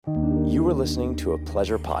You are listening to a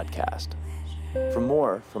Pleasure podcast. For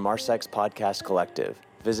more from our Sex Podcast Collective,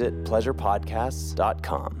 visit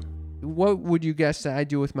pleasurepodcasts.com. What would you guess that I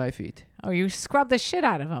do with my feet? Oh, you scrub the shit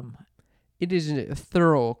out of them. It is a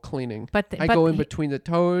thorough cleaning. But I go in between the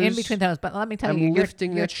toes. In between toes. But let me tell I'm you,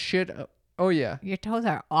 lifting that shit up. Oh, yeah. Your toes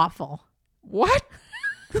are awful. What?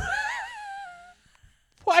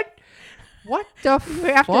 What the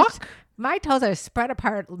Fuck? fuck? My toes are spread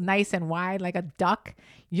apart nice and wide like a duck.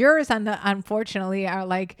 Yours, unfortunately, are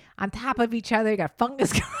like on top of each other. You got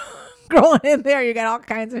fungus growing in there. You got all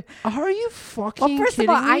kinds of... Are you fucking Well, first of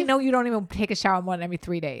all, kidding me? I know you don't even take a shower more than every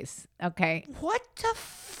 3 days. Okay? What the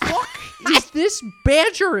fuck is this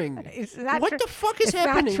badgering? It's not What true. the fuck is It's not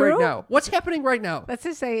happening true? right now? What's happening right now? Let's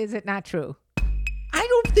just say, is it not true? I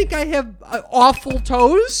don't think I have awful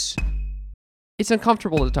toes. It's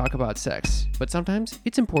uncomfortable to talk about sex, but sometimes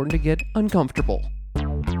it's important to get uncomfortable.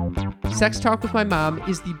 Sex Talk with My Mom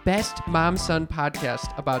is the best mom-son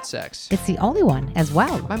podcast about sex. It's the only one as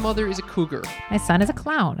well. My mother is a cougar. My son is a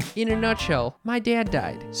clown. In a nutshell, my dad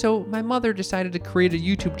died, so my mother decided to create a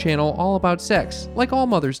YouTube channel all about sex, like all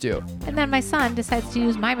mothers do. And then my son decides to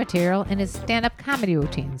use my material in his stand-up comedy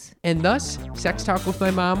routines. And thus, Sex Talk with My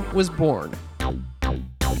Mom was born.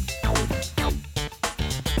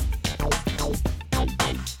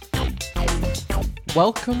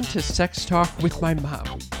 Welcome to Sex Talk with My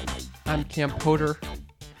Mom. I'm Cam Potter,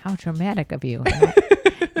 How dramatic of you.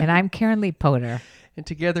 And I'm Karen Lee Potter. and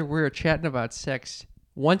together we're chatting about sex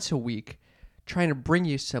once a week, trying to bring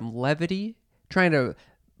you some levity, trying to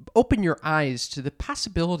open your eyes to the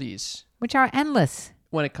possibilities Which are endless.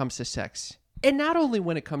 when it comes to sex. And not only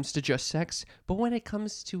when it comes to just sex, but when it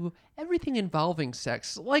comes to everything involving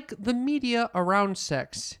sex, like the media around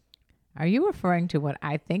sex. Are you referring to what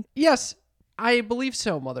I think? Yes, I believe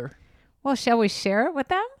so, Mother. Well, shall we share it with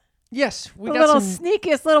them? Yes, we The got little some...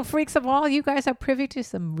 sneakiest little freaks of all. You guys are privy to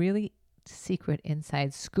some really secret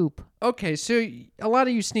inside scoop. Okay, so a lot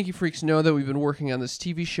of you sneaky freaks know that we've been working on this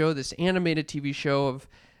TV show, this animated TV show of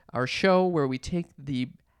our show where we take the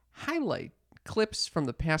highlight clips from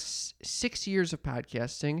the past 6 years of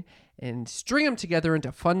podcasting and string them together into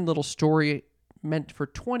a fun little story meant for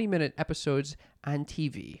 20-minute episodes on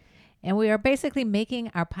TV. And we are basically making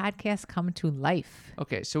our podcast come to life.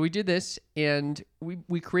 Okay, so we did this, and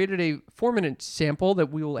we created a 4-minute sample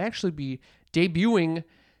that we will actually be debuting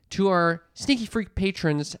to our Sneaky Freak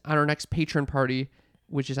patrons on our next patron party,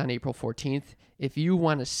 which is on April 14th. If you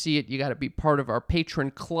want to see it, you got to be part of our patron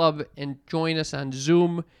club and join us on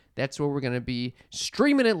Zoom. That's where we're going to be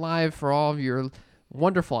streaming it live for all of your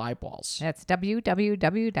wonderful eyeballs. That's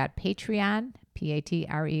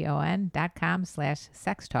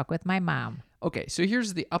www.patreon.com/sex talk with my mom. Okay, so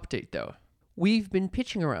here's the update, though. We've been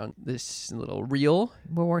pitching around this little reel,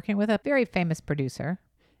 We're working with a very famous producer.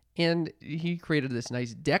 and he created this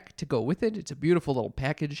nice deck to go with it. It's a beautiful little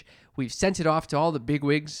package. We've sent it off to all the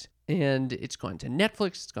bigwigs, and it's gone to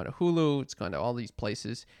Netflix, it's gone to Hulu, it's gone to all these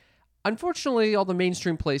places. Unfortunately, all the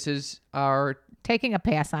mainstream places are Taking a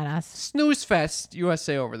pass on us. Snooze Fest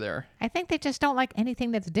USA over there. I think they just don't like anything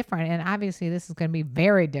that's different. And obviously, this is going to be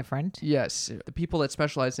very different. Yes, the people that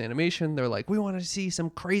specialize in animation, they're like, we want to see some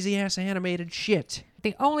crazy-ass animated shit.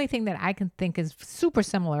 The only thing that I can think is super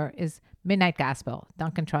similar is Midnight Gospel,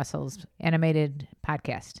 Duncan Trussell's animated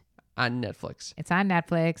podcast. On Netflix. It's on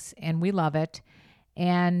Netflix, and we love it.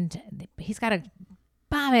 And he's got a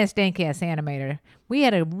bomb-ass, dank-ass animator. We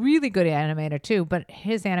had a really good animator, too, but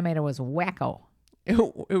his animator was wacko.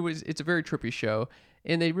 It's a very trippy show,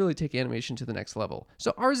 and they really take animation to the next level.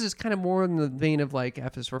 So ours is kind of more in the vein of like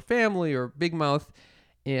F is for Family or Big Mouth,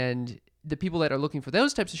 and the people that are looking for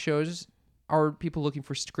those types of shows are people looking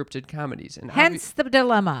for scripted comedies. And Hence the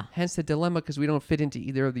dilemma. hence the dilemma, because we don't fit into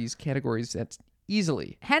either of these categories that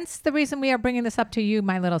easily. Hence the reason we are bringing this up to you,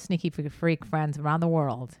 my little sneaky freak friends around the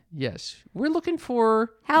world. Yes, we're looking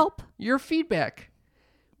for Help. your feedback.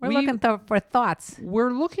 We're looking for thoughts. We're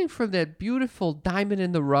looking for that beautiful diamond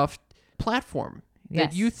in the rough platform Yes.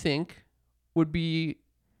 that you think would be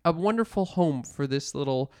a wonderful home for this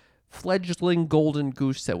little fledgling golden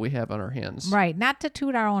goose that we have on our hands. Right. Not to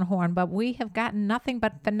toot our own horn, but we have gotten nothing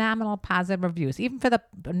but phenomenal positive reviews. Even for the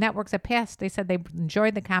networks that passed, they said they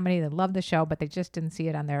enjoyed the comedy, they loved the show, but they just didn't see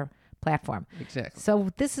it on their platform. Exactly. So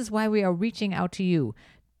this is why we are reaching out to you.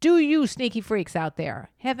 Do you sneaky freaks out there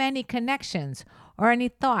have any connections or any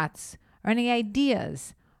thoughts or any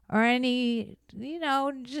ideas or any,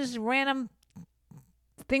 just random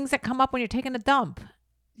things that come up when you're taking a dump?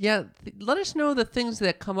 Yeah, let us know the things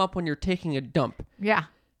that come up when you're taking a dump. Yeah.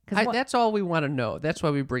 That's all we want to know. That's why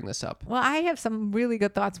we bring this up. Well, I have some really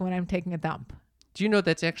good thoughts when I'm taking a dump. Do you know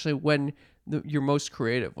that's actually when you're most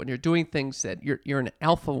creative, when you're doing things that you're an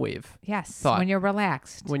alpha wave. Yes, thought. when you're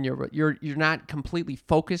relaxed. When you're not completely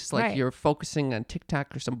focused, like Right. you're focusing on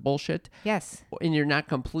TikTok or some bullshit, Yes, and you're not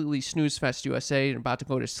completely snooze fest USA and about to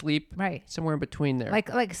go to sleep. right. Somewhere in between there. Like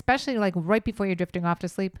especially like right before you're drifting off to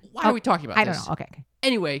sleep. Why are we talking about I this? don't know. Okay.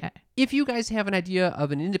 Anyway, if you guys have an idea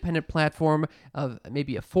of an independent platform, of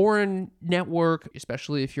maybe a foreign network,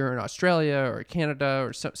 especially if you're in Australia or Canada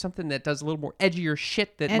or something that does a little more edgier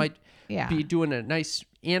shit that And- might yeah. be doing a nice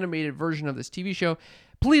animated version of this TV show,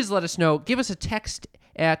 please let us know. Give us a text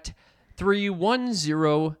at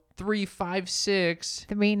 310-356.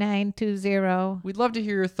 3920. We'd love to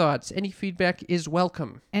hear your thoughts. Any feedback is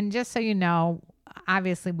welcome. And just so you know,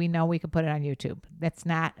 obviously we know we could put it on YouTube. That's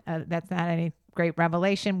not any great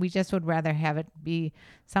revelation. We just would rather have it be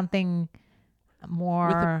something more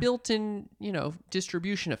With a built-in,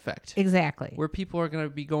 distribution effect. exactly. Where people are going to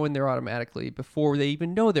be going there automatically before they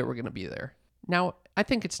even know they were going to be there. Now, I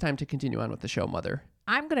think it's time to continue on with the show, Mother.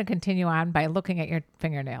 I'm going to continue on by looking at your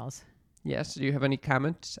fingernails. Yes, do you have any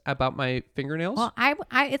comments about my fingernails? Well, I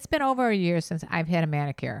it's been over a year since I've had a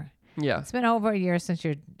manicure. Yeah. It's been over a year since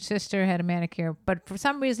your sister had a manicure, but for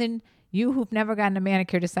some reason, you who've never gotten a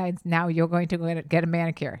manicure decides now you're going to go get a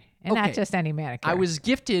manicure, and Okay. not just any manicure. I was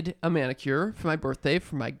gifted a manicure for my birthday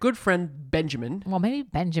from my good friend Benjamin. Well, maybe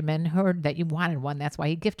Benjamin heard that you wanted one. That's why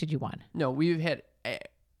he gifted you one. No, we've had...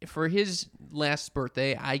 for his last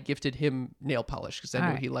birthday, I gifted him nail polish because I All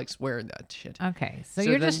knew right. he likes wearing that shit. Okay, so So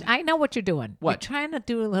you're then- just, I know what you're doing. What? You're trying to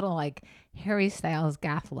do a little like Harry Styles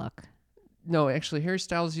goth look. No, actually, Harry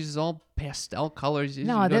Styles uses all pastel colors.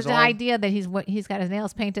 No, there's the idea that he's got his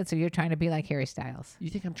nails painted, so you're trying to be like Harry Styles. You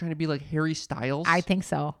think I'm trying to be like Harry Styles? I think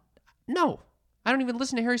so. No, I don't even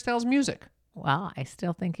listen to Harry Styles music. Well, I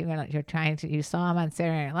still think you're trying to. You saw him on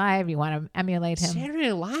Saturday Night Live. You want to emulate him. Saturday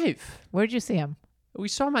Night Live. Where'd you see him? We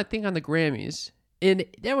saw him, I think, on the Grammys, and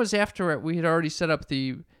that was after we had already set up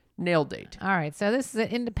the nail date. All right, so this is an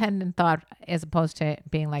independent thought as opposed to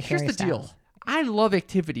being like Here's Harry the deal. Styles. I love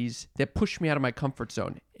activities that push me out of my comfort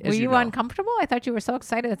zone. Were As you know. uncomfortable? I thought you were so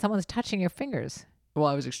excited that someone's touching your fingers. Well,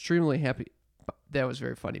 I was extremely happy. That was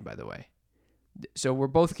very funny, by the way. So we're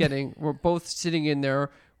both sitting in there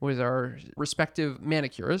with our respective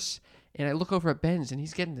manicurists, and I look over at Ben's, and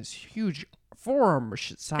he's getting this huge forearm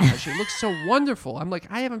massage. It looks so wonderful. I'm like,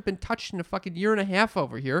 I haven't been touched in a fucking year and a half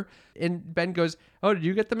over here. And Ben goes, "Oh, did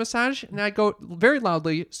you get the massage?" And I go very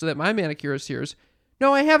loudly so that my manicurist hears,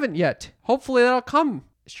 "No, I haven't yet. Hopefully that'll come."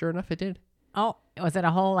 Sure enough, it did. Oh, was it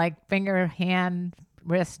a whole like finger, hand,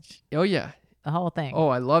 wrist, Oh, yeah. the whole thing? Oh,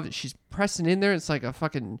 I love it. She's pressing in there. It's like a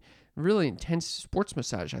fucking really intense sports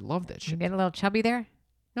massage. I love that you shit. get a little chubby there?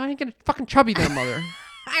 No, I ain't getting fucking chubby there, mother.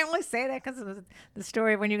 I only say that because of the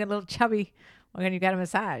story of when you get a little chubby when you got a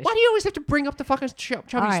massage. Why do you always have to bring up the fucking chubby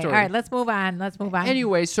all right, story? all right, let's move on.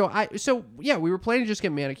 Anyway, so yeah, we were planning to just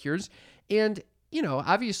get manicures, and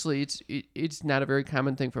obviously it's not a very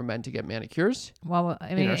common thing for men to get manicures. Well,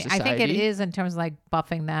 I mean, our I think it society. is in terms of like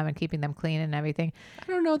buffing them and keeping them clean and everything. I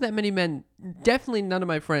don't know that many men. Definitely none of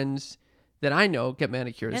my friends that I know get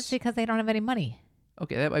manicures. That's because they don't have any money.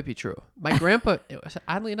 Okay, that might be true. My grandpa,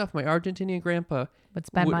 oddly enough, my Argentinian grandpa Would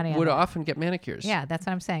spend money on would that. often get manicures. Yeah, that's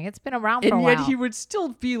what I'm saying. It's been around for a And while. yet he would still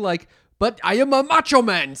be like, "But I am a macho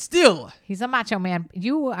man still." He's a macho man.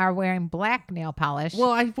 You are wearing black nail polish. Well,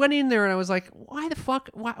 I went in there and I was like, "Why the fuck?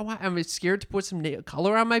 Why? I'm scared to put some nail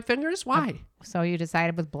color on my fingers. Why?" So you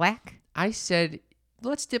decided with black? I said,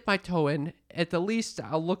 "Let's dip my toe in. At the least,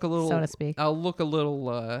 I'll look a little, So to speak. I'll look a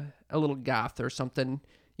little goth or something,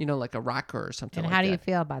 like a rocker or something." And like how do you that.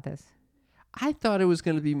 feel about this? I thought it was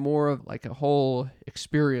going to be more of like a whole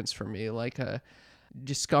experience for me, like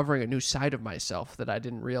discovering a new side of myself that I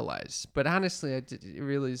didn't realize. But honestly, it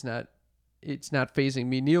really is not. It's not phasing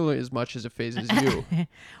me nearly as much as it phases you.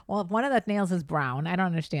 Well, if one of the nails is brown, I don't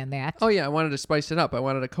understand that. Oh yeah, I wanted to spice it up. I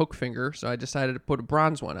wanted a Coke finger, so I decided to put a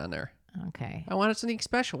bronze one on there. Okay. I wanted something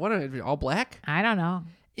special. What, all black? I don't know.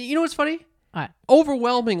 You know what's funny? What?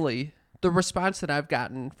 Overwhelmingly, the response that I've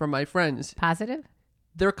gotten from my friends, Positive?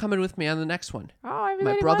 they're coming with me on the next one. Oh,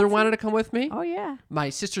 everybody My brother wants it. wanted to come with me. Oh, yeah. My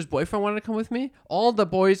sister's boyfriend wanted to come with me. All the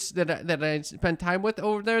boys that I spend time with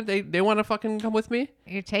over there, they want to fucking come with me.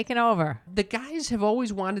 You're taking over. The guys have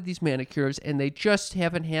always wanted these manicures, and they just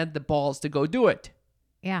haven't had the balls to go do it.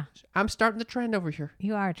 Yeah. I'm starting the trend over here.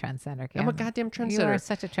 You are a trendsetter, Kim. I'm a goddamn trendsetter. You are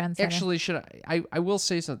such a trendsetter. Actually, I will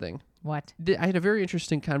say something. What? I had a very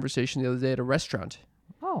interesting conversation the other day at a restaurant.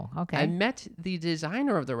 Oh, okay. I met the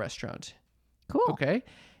designer of the restaurant. Cool. Okay.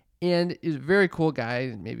 And he's a very cool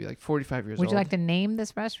guy, maybe like 45 years Would old. you like to name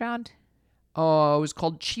this restaurant? Oh, it was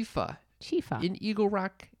called Chifa Chifa. in Eagle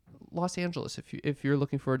Rock, Los Angeles if you're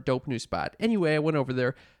looking for a dope new spot. Anyway, I went over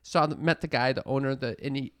there, met the guy, the owner,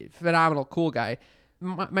 phenomenal, cool guy.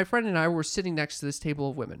 My friend and I were sitting next to this table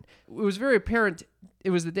of women. It was very apparent. It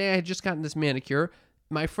was the day I had just gotten this manicure.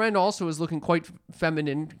 My friend also was looking quite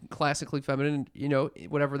feminine, classically feminine,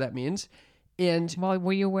 whatever that means. And Well,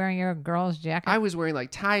 were you wearing your girl's jacket? I was wearing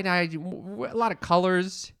like tie-dye, a lot of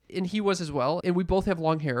colors, and he was as well. And we both have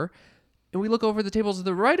long hair. And we look over the tables to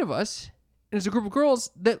the right of us, and there's a group of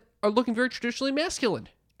girls that are looking very traditionally masculine.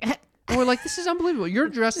 And we're like, this is unbelievable. You're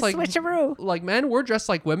dressed like Switcheroo. like men. We're dressed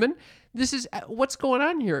like women. This is what's going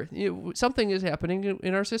on here. Something is happening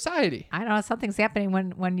in our society. I know something's happening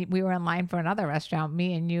when we were in line for another restaurant,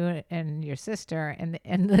 me and you and your sister, and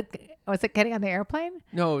was it getting on the airplane?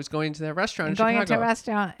 No, it was going to that restaurant in Going Chicago. into a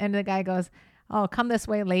restaurant, and the guy goes, "Oh, come this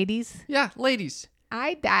way, ladies." Yeah, ladies.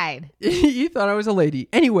 I died. You thought I was a lady.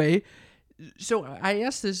 Anyway, so I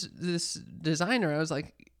asked this designer, I was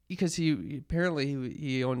like, because he apparently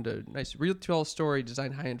he owned a nice retail store, he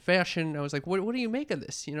designed high-end fashion. I was like, what do you make of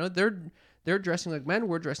this? They're dressing like men,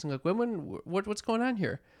 we're dressing like women. What's going on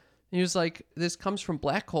here? And he was like, this comes from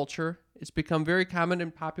black culture. It's become very common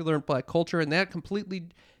and popular in black culture, and that completely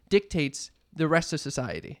dictates the rest of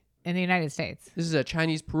society. In the United States. This is a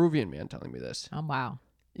Chinese Peruvian man telling me this. Oh, wow.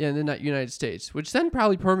 Yeah, in the United States, which then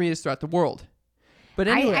probably permeates throughout the world. But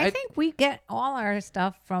anyway, I think we get all our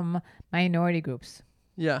stuff from minority groups.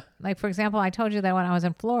 yeah. Like, for example, I told you that when I was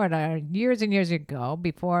in Florida years and years ago,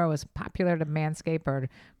 before it was popular to manscape or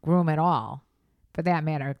groom at all, for that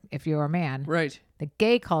matter, if you were a man, Right. the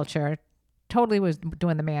gay culture totally was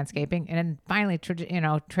doing the manscaping, and then finally,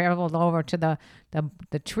 traveled over to the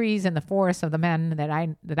trees and the forests of the men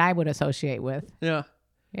that I would associate with. Yeah.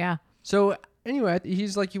 Yeah. So anyway,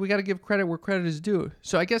 he's like, we got to give credit where credit is due.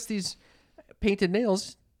 So I guess these painted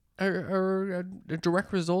nails are a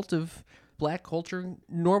direct result of black culture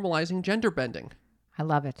normalizing gender bending. I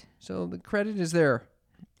love it. So the credit is there.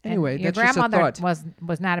 And Anyway, your that's just a grandmother thought.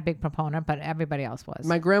 was not a big proponent, but everybody else was.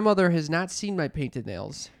 My grandmother has not seen my painted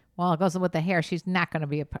nails. Well, it goes with the hair. She's not going to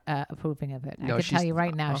be approving of it. No, I can tell you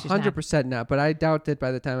right now, she's 100% not. But I doubt that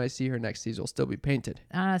by the time I see her next, these will still be painted.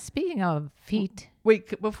 not. Speaking of feet,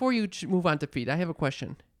 Wait, before you move on to feet, I have a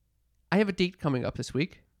question. I have a date coming up this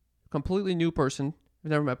week. Completely new person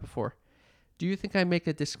I've never met before. Do you think I make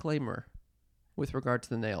a disclaimer with regard to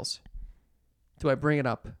the nails? Do I bring it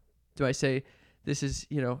up? Do I say, this is,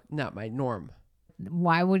 not my norm?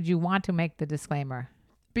 why would you want to make the disclaimer?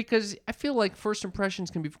 Because I feel like first impressions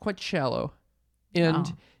can be quite shallow. And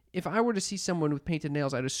Oh. if I were to see someone with painted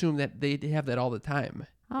nails, I'd assume that they have that all the time.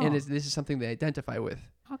 And Oh. this is something they identify with.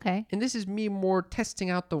 Okay. And this is me more testing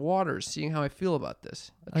out the waters, seeing how I feel about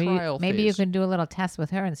this. A Or trial maybe you phase. can do a little test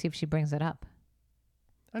with her and see if she brings it up.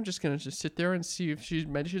 I'm just going to just sit there and see if she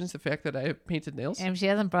mentions the fact that I have painted nails. And if she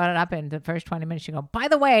hasn't brought it up in the first 20 minutes, you go, by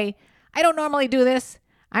the way, I don't normally do this.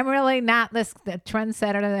 I'm really not the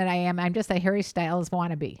trendsetter that I am. I'm just a Harry Styles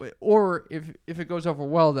wannabe. Or if it goes over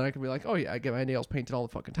well, then I can be like, oh yeah, I get my nails painted all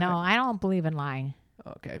the fucking time. No, I don't believe in lying.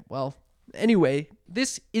 Okay, well, anyway,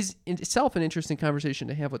 this is in itself an interesting conversation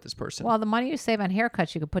to have with this person. Well, the money you save on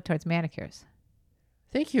haircuts, you could put towards manicures.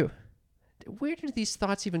 Thank you. Where did these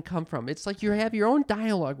thoughts even come from? It's like you have your own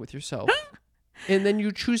dialogue with yourself. And then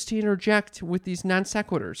you choose to interject with these non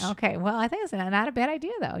sequiturs. Okay, well, I think it's not a bad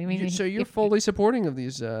idea, though. I mean, So you're if- fully supporting of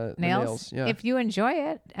these the nails. Yeah. If you enjoy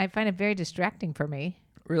it, I find it very distracting for me.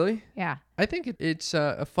 Really? Yeah. I think it's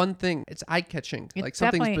a fun thing. It's eye-catching. It's Like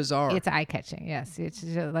something's definitely- bizarre. It's eye-catching, yes. It's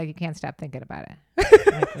just like you can't stop thinking about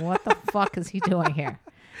it. Like, what the fuck is he doing here?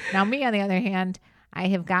 Now, me, on the other hand, I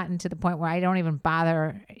have gotten to the point where I don't even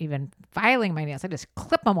bother even filing my nails. I just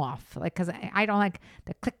clip them off, like, because I don't like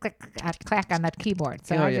the click, click, clack on that keyboard.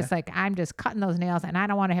 So Oh, I'm just cutting those nails, and I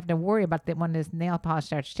don't want to have to worry about that when this nail polish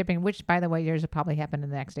starts chipping, which, by the way, yours will probably happen in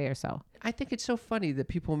the next day or so. I think it's so funny that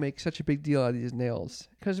people make such a big deal out of these nails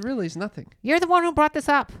because really it's nothing. You're the one who brought this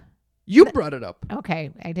up. You brought it up. Okay,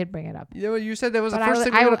 I did bring it up. You said that was the But first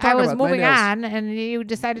thing we were going to talk I was about. my moving nails. on, and you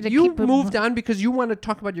decided to You keep moved on because you want to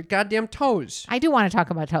talk about your goddamn toes. I do want to talk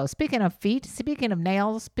about toes. Speaking of feet, speaking of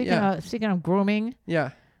nails, speaking of grooming, Yeah.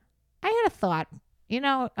 I had a thought.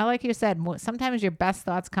 Like you said, sometimes your best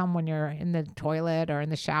thoughts come when you're in the toilet or in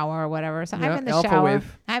the shower or whatever. So Yeah, I'm in the alpha shower.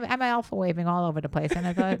 wave. I'm alpha waving all over the place, and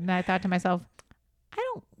I thought to myself, I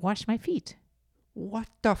don't wash my feet. What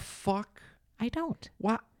the fuck? I don't.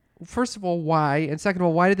 What? First of all, why? And second of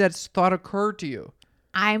all, why did that thought occur to you?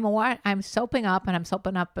 I'm soaping up, and I'm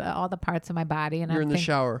soaping up all the parts of my body, and You're in the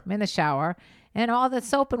shower. I'm in the shower, and all the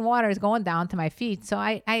soap and water is going down to my feet. So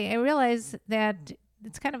I realize that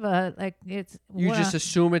it's kind of a like it's. You what just a-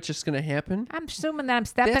 assume it's just going to happen? I'm assuming that I'm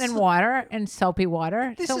stepping That's in the- water and soapy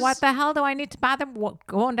water. This So what is- the hell do I need to bother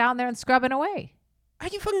going down there and scrubbing away? Are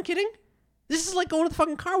you fucking kidding? This is like going to the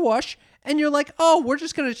fucking car wash and you're like, oh, we're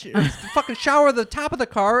just going to fucking shower the top of the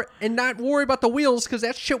car and not worry about the wheels because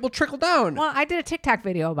that shit will trickle down. Well, I did a TikTok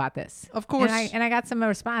video about this. Of course. And I got some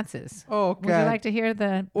responses. Oh, Would you God. like to hear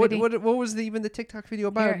the What video? was even the TikTok video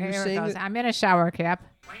about? Here, You're here it saying goes. that- I'm in a shower cap.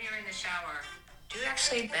 When you're in the shower, do you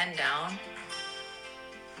actually bend down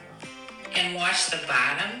and wash the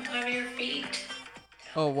bottom of your feet?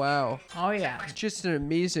 Oh, wow. Oh yeah, It's just an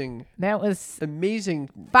amazing, that was amazing.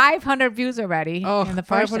 500 views already Oh, in the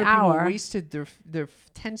first 500 hour. people wasted their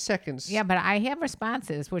 10 seconds. Yeah, but I have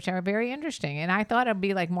responses which are very interesting, and I thought it'd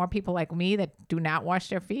be like more people like me that do not wash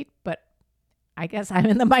their feet, but I guess I'm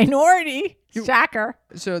in the minority. Shocker.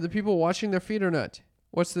 So the people washing their feet or not?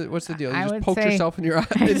 What's the deal? You I just would poke say- yourself in your eye,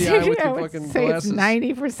 in the eye with I your would fucking say glasses. it's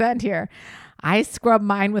 90% here. I scrub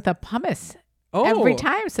mine with a pumice Oh, every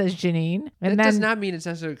time, says Janine. That And does then, not mean it's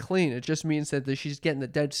necessarily clean. It just means that she's getting the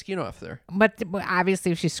dead skin off there. but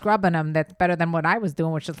obviously, if she's scrubbing them, that's better than what I was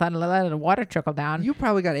doing, which is let the water trickle down. You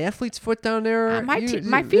probably got athlete's foot down there. My You-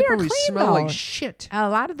 my they feet are probably clean smell though. like shit. A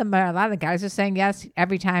lot of the guys are saying yes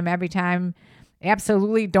every time.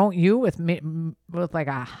 Absolutely, don't you with like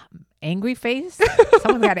a angry face?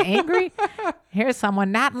 Someone got angry. Here's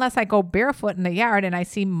someone. Not unless I go barefoot in the yard and I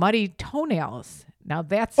see muddy toenails. Now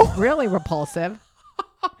that's really repulsive.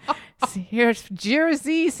 Here's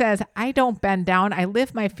Jersey says I don't bend down. I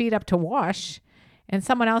lift my feet up to wash. And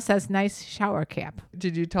someone else says nice shower cap.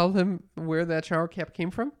 Did you tell them where that shower cap came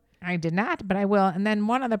from? I did not, but I will. And then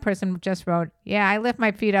one other person just wrote, yeah, I lift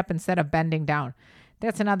my feet up instead of bending down.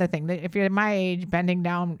 That's another thing. If you're my age, bending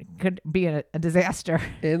down could be a disaster.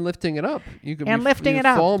 And lifting it up. You could And lifting you it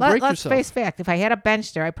up. fall and break Let's yourself. face fact. If I had a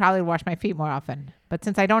bench there, I'd probably wash my feet more often. But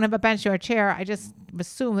since I don't have a bench or a chair, I just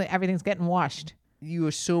assume that everything's getting washed. You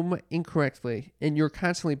assume incorrectly, and you're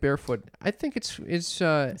constantly barefoot. I think it's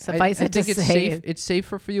Suffice I it to think it's say- safe. It's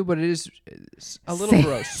safer for you, but it's a little Sa-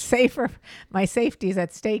 gross. Safer. My safety is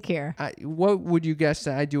at stake here. What would you guess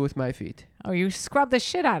that I do with my feet? Oh, you scrub the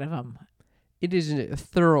shit out of them. It isn't a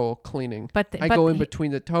thorough cleaning. I but go in he-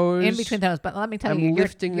 between the toes. In between those. But let me tell I'm you, your,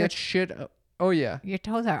 lifting your, that shit up. Oh yeah. your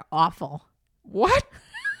toes are awful. What?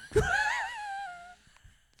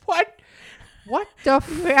 What? What the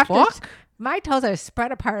You have to- fuck? my toes are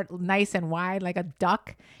spread apart nice and wide like a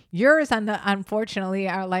duck. Yours, unfortunately,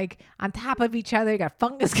 are like on top of each other. You got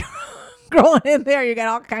fungus growing in there. You got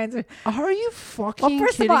all kinds of. Are you fucking Well,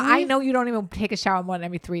 first of kidding all, me? I know you don't even take a shower more than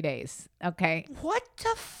every 3 days. Okay. What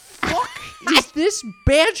the fuck is this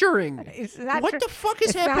badgering? It's not What true. the fuck is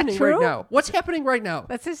It's not happening true? right now? What's happening right now?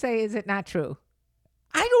 Let's just say, is it not true?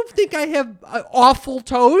 I don't think I have awful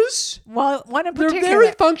toes. Well, one in They're particular.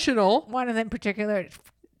 very functional. One of them in particular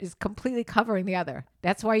is completely covering the other.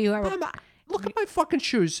 That's why you are. Look at my fucking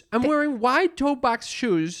shoes. I'm wearing wide toe box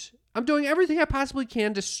shoes. I'm doing everything I possibly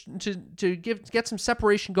can to get some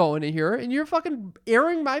separation going in here, and you're fucking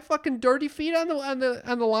airing my fucking dirty feet on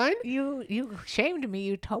the line. You shamed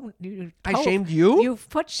me. I shamed you? You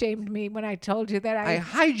foot shamed me when I told you that I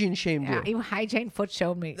hygiene shamed you. you hygiene foot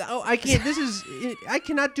showed me. Oh, I can't. I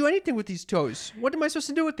cannot do anything with these toes. What am I supposed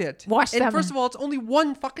to do with that? Wash and them. first of all, it's only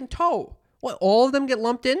one fucking toe. What? All of them get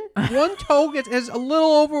lumped in? One toe has a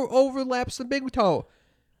little overlaps the big toe.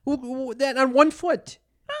 That on one foot.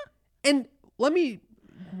 And let me,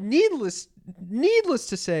 needless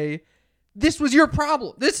to say, this was your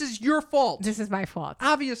problem. This is your fault. This is my fault.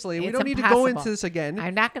 Obviously, we It's don't need to go into impossible. this again.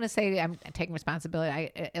 I'm not going to say I'm taking responsibility.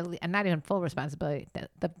 I'm not even full responsibility.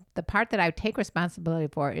 The part that I take responsibility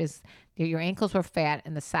for is that your ankles were fat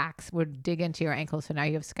and the socks would dig into your ankles, so now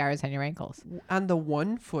you have scars on your ankles. On the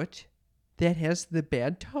one foot that has the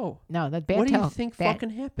bad toe. No, the bad What do toe. you think that-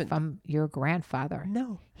 fucking happened? From your grandfather.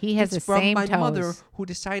 No. He has It's the from same my toes. mother who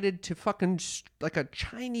decided to fucking like a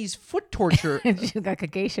Chinese foot torture. She's like a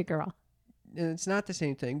geisha girl. And it's not the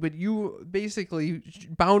same thing, but you basically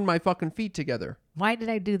bound my fucking feet together. Why did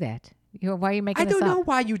I do that? Why are you making I this don't up? know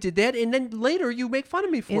why you did that, and then later you make fun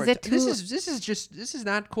of me for Is it This too- is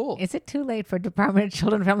not cool. Is it too late for Department of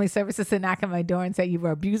Children and Family Services to knock on my door and say you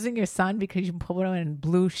were abusing your son because you put him in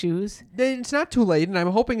blue shoes? It's not too late, and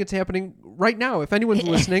I'm hoping it's happening right now. If anyone's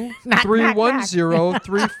listening, Knock, knock, knock.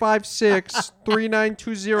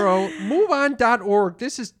 310-356-3920, moveon.org.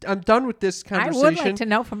 I'm done with this I conversation. would like to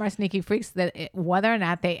know from our sneaky freaks that whether or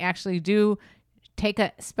not they actually do take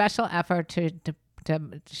a special effort to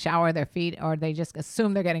shower their feet, or they just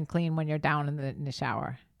assume they're getting clean when you're down in the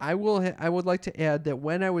shower. I would like to add that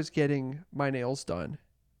when I was getting my nails done,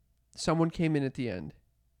 someone came in at the end,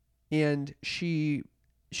 and she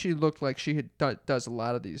she looked like she had does a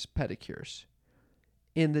lot of these pedicures.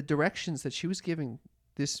 And the directions that she was giving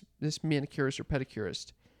this manicurist or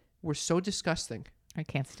pedicurist were so disgusting. I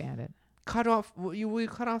can't stand it. Cut off you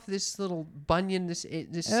cut off this little bunion. This you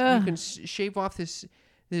Ugh. can shave off this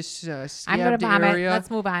scabbed I'm gonna vomit. area. Let's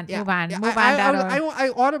move on. Yeah, Move on. yeah, Move I, on. I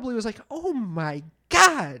audibly was like, "Oh my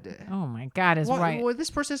god!" Oh my God, is right. What, this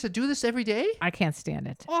person has to do this every day? I can't stand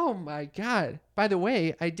it. Oh my god! By the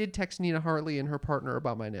way, I did text Nina Hartley and her partner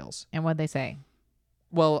about my nails. And what'd they say?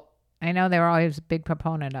 Well, I know they were always a big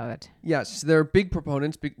proponent of it. yes, they're big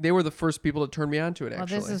proponents. They were the first people to turn me on to it. Well,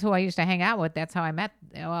 Actually, this is who I used to hang out with. That's how I met.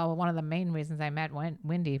 Well, one of the main reasons I met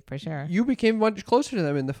Wendy for sure. you became much closer to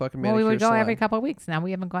them in the fucking Well, manicure we would go salon. every couple of weeks. Now we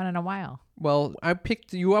haven't gone in a while. Well, I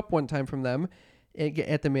picked you up one time from them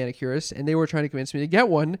at the manicurist, and they were trying to convince me to get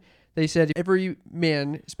one. They said every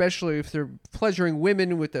man, especially if they're pleasuring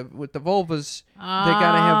women with the vulvas, they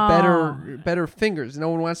gotta have better fingers. No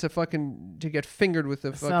one wants to get fingered with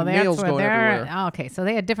the fucking nails going everywhere. Okay, so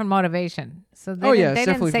they had different motivation. So they Oh, didn't, yeah, they it's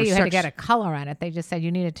didn't definitely say for you had to sex. get a color on it. They just said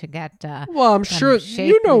you needed to get. Well, I'm sure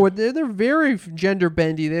you know shapely. what they're very gender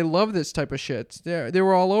bendy. They love this type of shit. They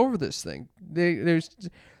were all over this thing.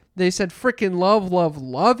 They said frickin'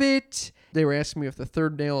 love it. They were asking me if the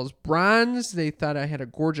third nail is bronze. They thought I had a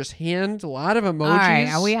gorgeous hand. A lot of emojis. All right,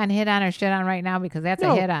 are we on hit on or shit on right now? Because that's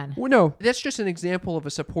a hit on. Well, no, that's just an example of a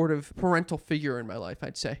supportive parental figure in my life,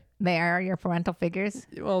 I'd say. They are your parental figures.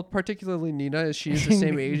 Well, particularly Nina, as she is the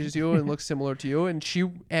same age as you and looks similar to you, and she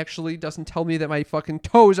actually doesn't tell me that my fucking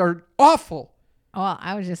toes are awful. Well,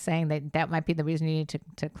 I was just saying that might be the reason you need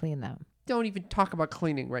to clean them. Don't even talk about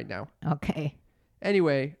cleaning right now. Okay.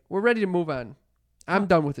 Anyway, we're ready to move on. I'm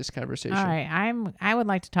done with this conversation. All right. I would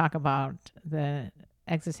like to talk about the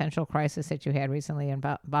existential crisis that you had recently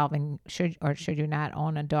involving should you not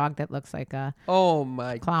own a dog that looks like a Oh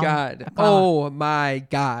my Clown. god. A clown. Oh my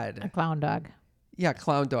god. clown dog. Yeah,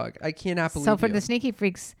 clown dog. I cannot believe So for you. the sneaky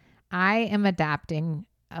freaks, I am adopting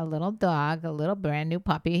a little dog, a little brand new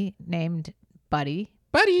puppy named Buddy.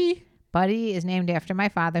 Buddy. Buddy is named after my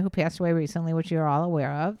father, who passed away recently, which you're all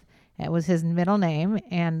aware of. That was his middle name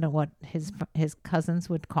and what his cousins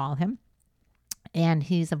would call him. And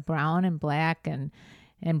he's a brown and black and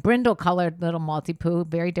brindle-colored little Maltipoo,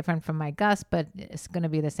 very different from my Gus, but it's going to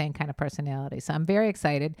be the same kind of personality. So I'm very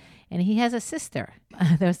excited. And he has a sister.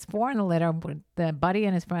 There's 4 in the litter. The Buddy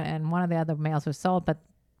and his friend and one of the other males were sold, but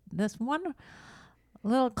this one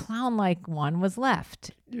little clown-like one was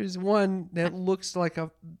left. There's one that looks like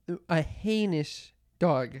a heinous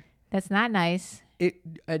dog. That's not nice.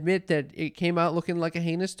 Admit that it came out looking like a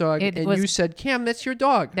heinous dog, It and was- you said, Cam, that's your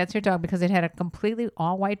dog. That's your dog because it had a completely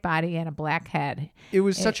all-white body and a black head. It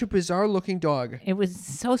was such a bizarre looking dog. It was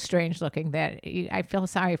so strange looking that I feel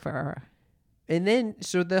sorry for her. And then,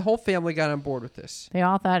 so the whole family got on board with this. They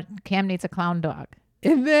all thought Cam needs a clown dog.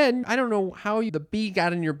 And then, I don't know how the bee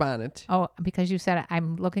got in your bonnet. Oh, because you said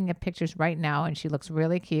I'm looking at pictures right now and she looks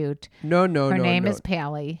really cute. No. Her name is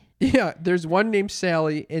Pally. Yeah, there's one named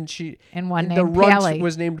Sally, and one the named runt Pally.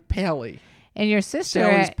 was named Pally. And your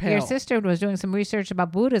Sally's pal. sister was doing some research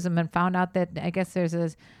about Buddhism and found out that I guess there's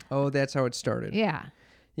this. Oh, that's how it started. Yeah.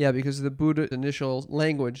 Yeah, because the Buddha initial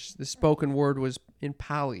language, the spoken word was in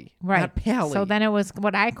Pali, Right. not Pali. So then it was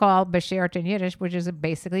what I call Beshert in Yiddish, which is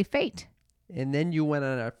basically fate. And then you went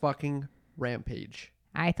on a fucking rampage.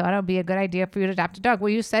 I thought it would be a good idea for you to adopt a dog. Well,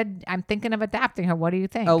 you said I'm thinking of adopting her. What do you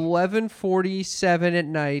think? 11:47 at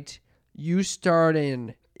night, you start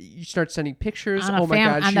sending pictures. On a Oh my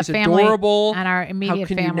fam- God, on the she's family- adorable. on our immediate How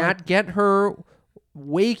can family. you not get her?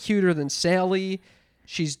 Way cuter than Sally.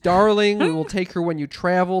 She's darling. We will take her when you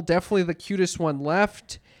travel. Definitely the cutest one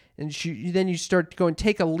left. And then you start going,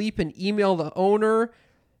 take a leap and email the owner.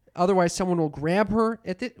 Otherwise, someone will grab her.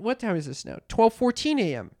 What time is this now? 12:14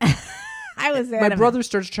 a.m. I was My adamant. brother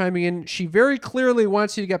starts chiming in. She very clearly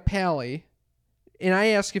wants you to get Pally. And I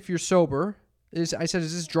ask if you're sober. I said,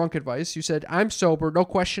 is this drunk advice? You said, I'm sober, no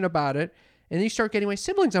question about it. And then you start getting my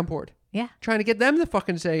siblings on board. Yeah. Trying to get them to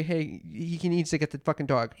fucking say, hey, he needs to get the fucking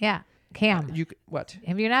dog. Yeah. Cam, What?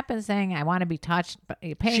 have you not been saying I want to be touched? But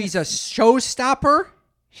you're paying, She's a showstopper?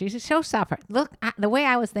 She's a showstopper. Look, the way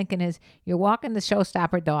I was thinking is you're walking the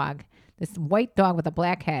showstopper dog, this white dog with a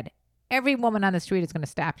black head. Every woman on the street is going to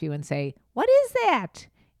stop you and say, what is that?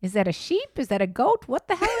 Is that a sheep? Is that a goat? What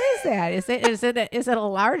the hell is that? Is it a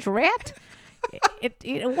large rat?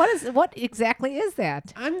 What exactly is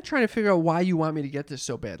that? I'm trying to figure out why you want me to get this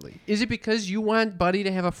so badly. Is it because you want Buddy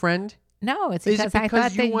to have a friend? No, it's Is because it I because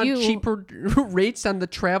thought you that want cheaper rates on the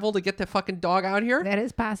travel to get the fucking dog out here? That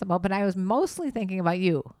is possible, but I was mostly thinking about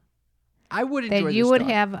you. I would enjoy that you this would dog.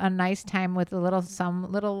 have a nice time with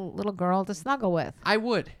some little girl to snuggle with. I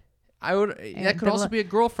would. That could the also li- be a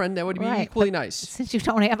girlfriend that would be Right, equally but nice. Since you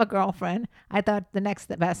don't have a girlfriend, I thought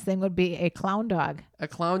the best thing would be a clown dog. A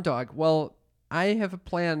clown dog. Well, I have a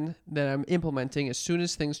plan that I'm implementing as soon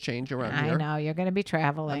as things change around I here. know you're going to be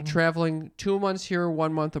traveling. I'm traveling 2 months here,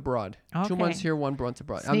 1 month abroad. 2 Okay. months here, 1 month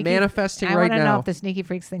abroad. I'm Sneaky- manifesting I right want to know now. if the Sneaky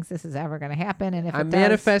Freaks thinks this is ever going to happen, and if I'm it does.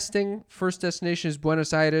 manifesting. First destination is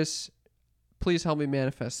Buenos Aires. Please help me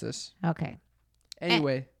manifest this. Okay.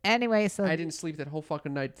 Anyway, So I didn't sleep that whole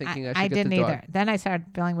fucking night thinking I should get didn't the dog. either. Then I started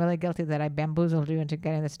feeling really guilty that I bamboozled you into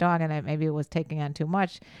getting this dog, and maybe it was taking on too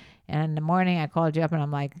much. And in the morning, I called you up, and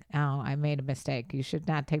I'm like, "Oh, I made a mistake. You should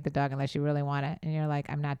not take the dog unless you really want it." And you're like,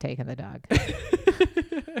 "I'm not taking the dog."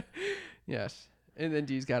 Yes. And then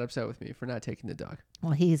Dee's got upset with me for not taking the dog.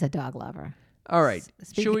 Well, he's a dog lover. All right.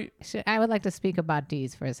 I would like to speak about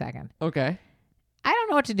Dee's for a second. Okay. I don't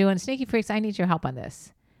know what to do, and Sneaky Freaks, I need your help on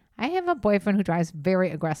this. I have a boyfriend who drives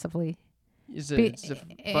very aggressively. It's Be-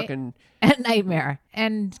 a fucking... A nightmare.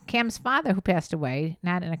 And Cam's father, who passed away,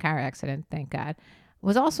 not in a car accident, thank God,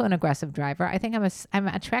 was also an aggressive driver. I think I'm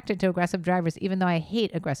attracted to aggressive drivers, even though I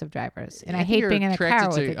hate aggressive drivers, and I hate you're being in a car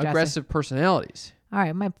attracted with to aggressive personalities. All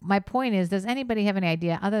right, my point is, does anybody have any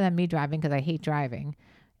idea, other than me driving, because I hate driving,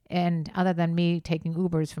 and other than me taking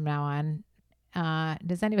Ubers from now on,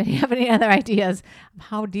 does anybody have any other ideas of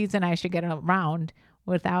how Deeds and I should get around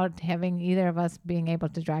without having either of us being able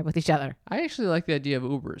to drive with each other? I actually like the idea of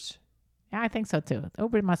Ubers. Yeah, I think so too.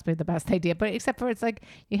 Uber must be the best idea, but except for it's like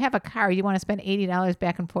you have a car, you want to spend $80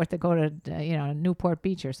 back and forth to go to Newport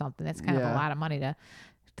Beach or something. That's kind of a lot of money to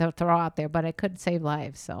throw out there, but it could save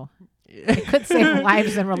lives. So it could save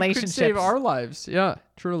lives and relationships. It could save our lives. Yeah,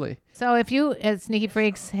 truly. So if you, as Sneaky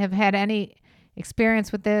Freaks, have had any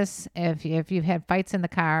experience with this, if you've had fights in the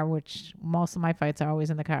car, which most of my fights are always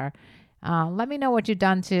in the car, let me know what you've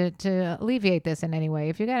done to alleviate this in any way.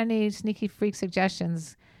 If you got any Sneaky Freak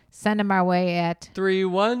suggestions, send them our way at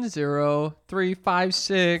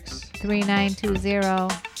 310-356.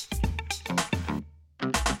 3920.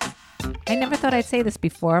 I never thought I'd say this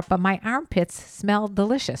before, but my armpits smell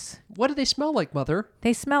delicious. What do they smell like, Mother?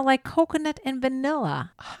 They smell like coconut and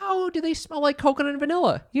vanilla. How do they smell like coconut and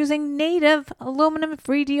vanilla? Using native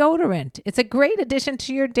aluminum-free deodorant. It's a great addition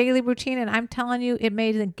to your daily routine, and I'm telling you, it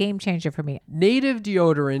made a game changer for me. Native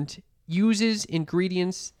deodorant uses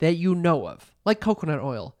ingredients that you know of, like coconut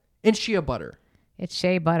oil and shea butter. It's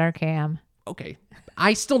shea butter, Cam. Okay,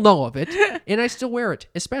 I still know of it, and I still wear it,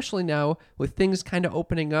 especially now with things kind of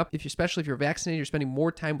opening up. Especially if you're vaccinated, you're spending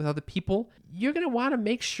more time with other people, you're going to want to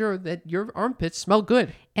make sure that your armpits smell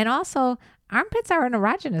good. And also, armpits are an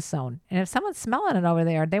erogenous zone. And if someone's smelling it over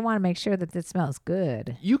there, they want to make sure that it smells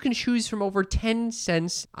good. You can choose from over 10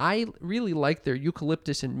 scents. I really like their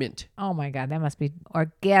eucalyptus and mint. Oh my God, that must be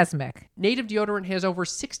orgasmic. Native deodorant has over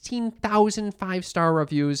 16,000 5-star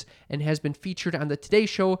reviews and has been featured on the Today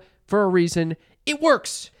Show for a reason. It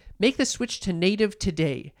works. Make the switch to Native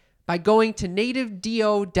today by going to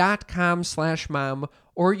nativedeo.com/mom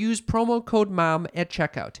or use promo code MOM at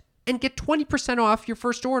checkout and get 20% off your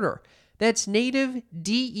first order. That's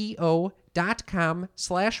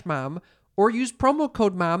nativedeo.com/mom or use promo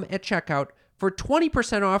code MOM at checkout for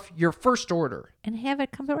 20% off your first order. And have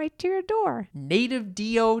it come right to your door.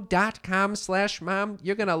 nativedeo.com/mom.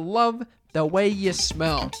 You're going to love the way you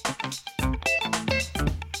smell.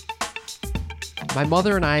 My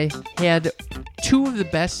mother and I had two of the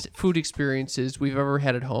best food experiences we've ever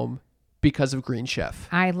had at home because of Green Chef.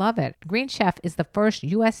 I love it. Green Chef is the first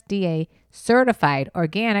USDA certified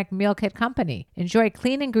organic meal kit company. Enjoy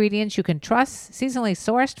clean ingredients you can trust, seasonally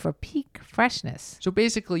sourced for peak freshness. So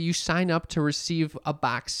basically, you sign up to receive a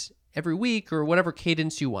box every week or whatever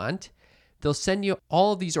cadence you want. They'll send you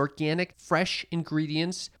all of these organic, fresh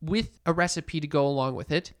ingredients with a recipe to go along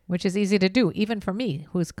with it. Which is easy to do, even for me,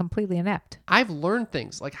 who's completely inept. I've learned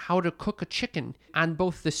things like how to cook a chicken on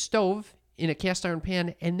both the stove in a cast iron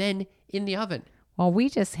pan and then in the oven. Well, we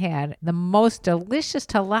just had the most delicious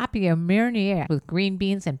tilapia mariniere with green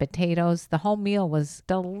beans and potatoes. The whole meal was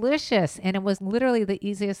delicious, and it was literally the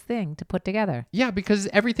easiest thing to put together. Yeah, because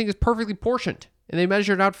everything is perfectly portioned and they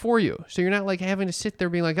measure it out for you. So you're not like having to sit there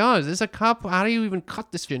being like, oh, is this a cup? How do you even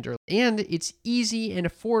cut this ginger? And it's easy and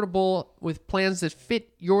affordable with plans that fit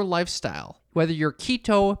your lifestyle. Whether you're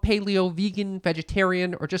keto, paleo, vegan,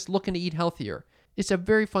 vegetarian, or just looking to eat healthier. It's a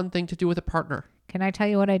very fun thing to do with a partner. Can I tell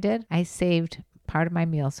you what I did? I saved part of my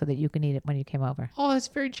meal so that you can eat it when you came over. Oh, that's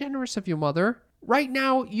very generous of you, Mother. Right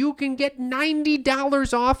now, you can get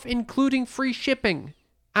 $90 off, including free shipping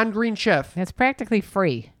on Green Chef. It's practically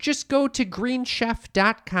free. Just go to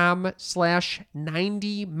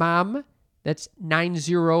greenchef.com/90mom. That's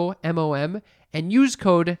 90MOM, and use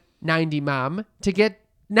code 90mom to get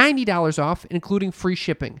 $90 off, including free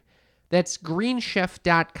shipping. That's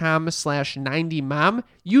greenchef.com/90mom.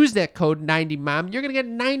 Use that code 90mom. You're going to get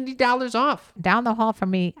 $90 off. Down the hall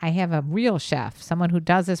from me, I have a real chef, someone who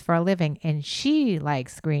does this for a living, and she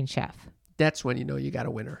likes Green Chef. That's when you know you got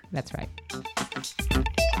a winner. That's right.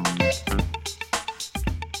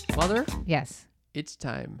 Mother, Yes. it's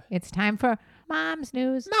time. It's time for Mom's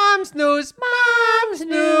News. Mom's news. Mom's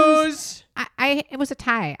news. It was a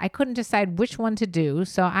tie. I couldn't decide which one to do,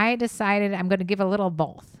 so I decided I'm going to give a little of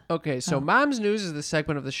both. Okay, so Mom's News is the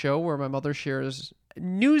segment of the show where my mother shares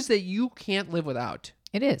news that you can't live without.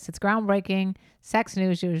 It is. It's groundbreaking. Sex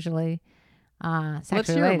news usually. Sex Let's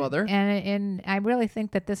hear it, related. Mother. And I really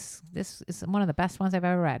think that this is one of the best ones I've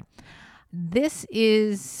ever read. This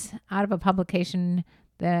is out of a publication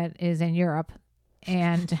that is in Europe,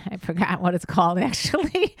 and I forgot what it's called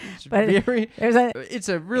actually. It's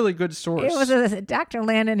a really good source. It was Dr.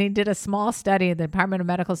 Landon. He did a small study at the Department of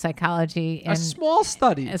Medical Psychology. A small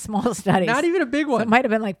study. Not even a big one. So it might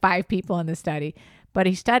have been like 5 people in the study. But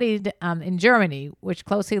he studied in Germany, which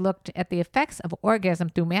closely looked at the effects of orgasm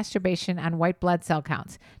through masturbation on white blood cell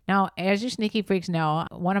counts. Now, as you sneaky freaks know,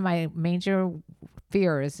 one of my major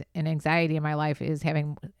fears and anxiety in my life is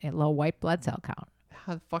having a low white blood cell count.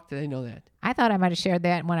 How the fuck did I know that? I thought I might have shared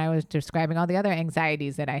that when I was describing all the other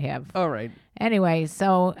anxieties that I have. All right. Anyway,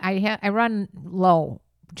 so I run low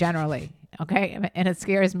generally, okay? And it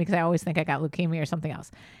scares me because I always think I got leukemia or something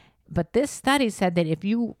else. But this study said that if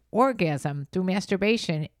you orgasm through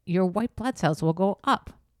masturbation, your white blood cells will go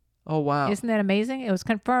up. Oh, wow. Isn't that amazing? It was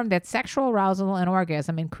confirmed that sexual arousal and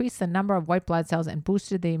orgasm increased the number of white blood cells and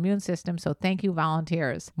boosted the immune system, so thank you,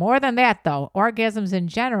 volunteers. More than that, though, orgasms in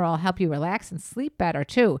general help you relax and sleep better,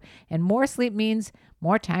 too. And more sleep means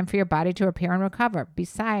more time for your body to repair and recover.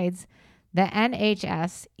 Besides, the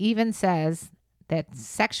NHS even says that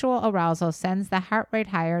sexual arousal sends the heart rate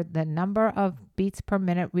higher. The number of beats per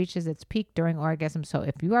minute reaches its peak during orgasm. So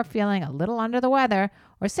if you are feeling a little under the weather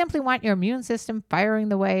or simply want your immune system firing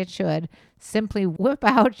the way it should, simply whip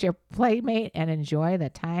out your Playmate and enjoy the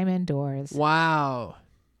time indoors. Wow.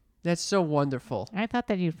 That's so wonderful. I thought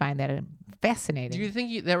that you'd find that fascinating. Do you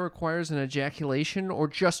think that requires an ejaculation or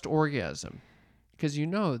just orgasm? Because you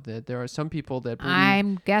know that there are some people that believe...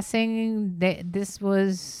 I'm guessing that this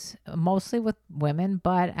was mostly with women,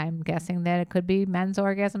 but I'm guessing that it could be men's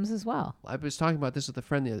orgasms as well. I was talking about this with a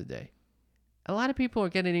friend the other day. A lot of people are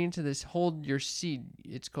getting into this hold your seed.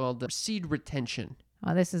 It's called seed retention.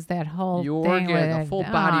 Oh, this is that whole You thing the full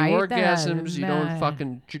body orgasms. You don't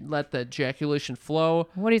fucking let the ejaculation flow.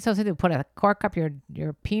 What are you supposed to do? Put a cork up your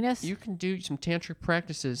penis? You can do some tantric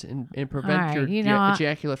practices and prevent Right, your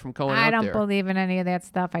ejaculate from going I out don't there. believe in any of that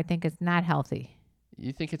stuff. I think it's not healthy.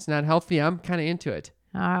 You think it's not healthy? I'm kind of into it.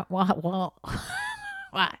 Well,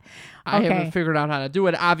 I okay. haven't figured out how to do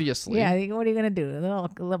it, obviously. Yeah, what are you going to do?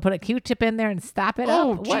 Put a Q-tip in there and stop it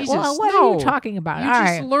Oh, up? Jesus, What no. are you talking about? You All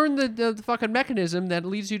just right. learn the fucking mechanism that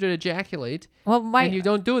leads you to ejaculate, Well, and you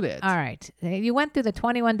don't do that. All right. You went through the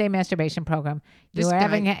 21-day masturbation program. You This were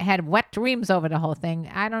having guy- had wet dreams over the whole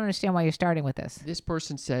thing. I don't understand why you're starting with this. This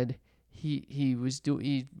person said he'd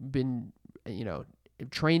been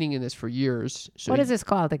training in this for years. So What is this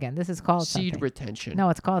called again? This is called seed something. retention. No,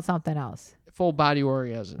 it's called something else. Full body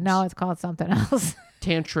orgasms. No, it's called something else.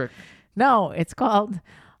 Tantric. No, it's called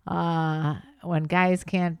when guys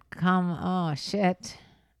can't come. Oh, shit.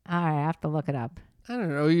 All right, I have to look it up. I don't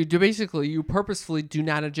know. You purposefully do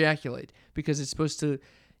not ejaculate because it's supposed to,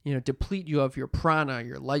 deplete you of your prana,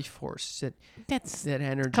 your life force, That's that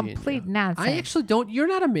energy. in you. complete nonsense. I actually don't. You're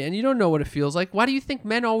not a man. You don't know what it feels like. Why do you think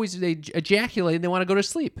men always they ejaculate and they want to go to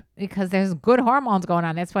sleep? Because there's good hormones going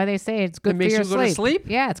on. That's why they say it's good It for makes your you go to sleep?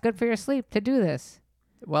 Yeah, it's good for your sleep to do this.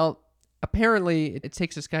 Well, apparently it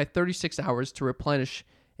takes this guy 36 hours to replenish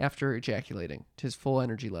after ejaculating to his full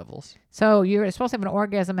energy levels. So you're supposed to have an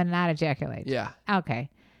orgasm and not ejaculate. Yeah. Okay.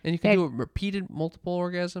 And you can Hey. do it repeated multiple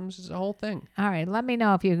orgasms. It's a whole thing. All right. Let me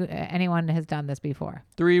know if anyone has done this before.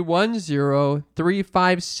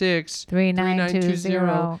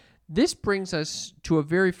 310-356-3920. This brings us to a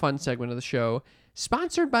very fun segment of the show,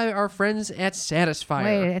 sponsored by our friends at Satisfyer.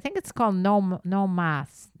 Wait, I think it's called no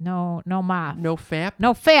mas. No ma. No FAP?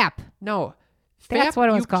 No FAP. No. That's FAP, what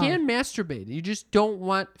it was you called. can masturbate. You just don't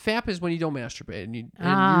want... FAP is when you don't masturbate, and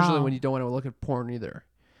usually when you don't want to look at porn either.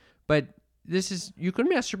 But this is... You can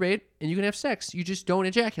masturbate, and you can have sex. You just don't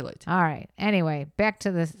ejaculate. All right. Anyway, back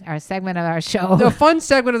to our segment of our show. The fun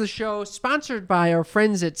segment of the show, sponsored by our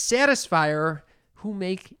friends at Satisfyer, who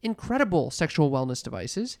make incredible sexual wellness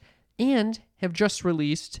devices and have just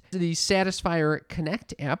released the Satisfyer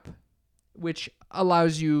Connect app. which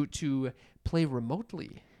allows you to play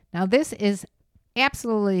remotely. Now, this is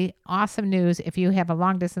absolutely awesome news if you have a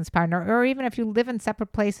long distance partner or even if you live in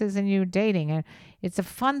separate places and you're dating. And it's a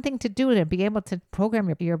fun thing to do to be able to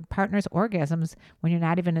program your partner's orgasms when you're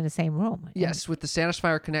not even in the same room. Yes, with the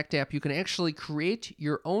Satisfyer Connect app, you can actually create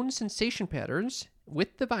your own sensation patterns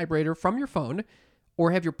with the vibrator from your phone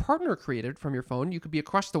or have your partner create it from your phone. You could be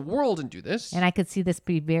across the world and do this. And I could see this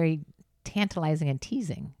be very tantalizing and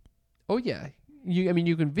teasing. Oh, yeah.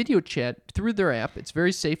 You can video chat through their app. It's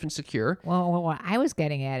very safe and secure. Well, what I was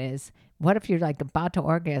getting at is, what if you're like about to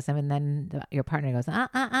orgasm and then your partner goes,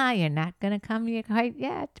 you're not going to come quite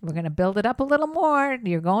yet. We're going to build it up a little more.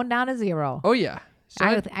 You're going down to 0. Oh, yeah.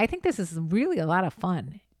 So I think this is really a lot of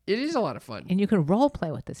fun. it is a lot of fun. And you can role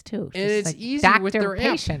play with this too. And it's like easy doctor with their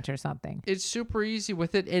patient or something. It's super easy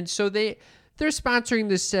with it. And so they're sponsoring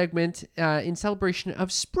this segment in celebration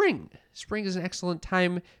of spring. Spring is an excellent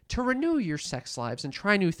time to renew your sex lives and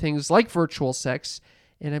try new things like virtual sex.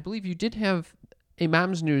 And I believe you did have a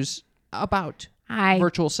Mom's News about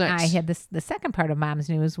virtual sex. I had the second part of Mom's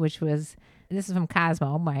News, which was, this is from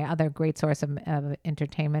Cosmo, my other great source of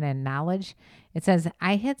entertainment and knowledge. It says,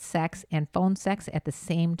 I had sex and phone sex at the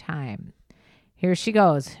same time. Here she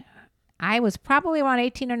goes. I was probably around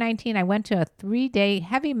 18 or 19. I went to a 3-day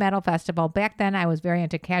heavy metal festival. Back then, I was very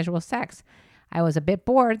into casual sex. I was a bit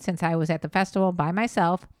bored since I was at the festival by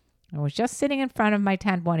myself. I was just sitting in front of my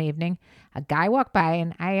tent one evening. A guy walked by,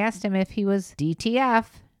 and I asked him if he was DTF.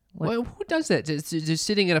 Well, who does that? Just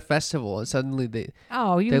sitting at a festival and suddenly they...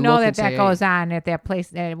 Oh, you they know look that and say, goes on at that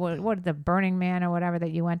place. What the Burning Man or whatever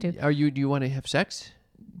that you went to? Do you want to have sex?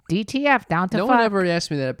 DTF, down to No fuck. one ever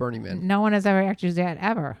asked me that at Burning Man. No one has ever asked you that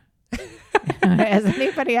ever. Has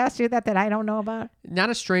anybody asked you that I don't know about? Not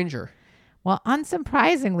a stranger. Well,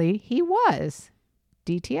 unsurprisingly, he was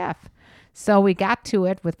DTF. So we got to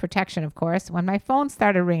it with protection, of course. When my phone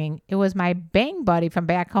started ringing, it was my bang buddy from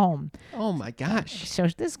back home. Oh, my gosh. So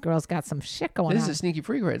this girl's got some shit going This on. is a sneaky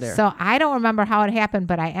freak right there. So I don't remember how it happened,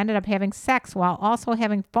 but I ended up having sex while also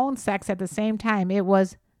having phone sex at the same time. It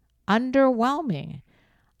was underwhelming.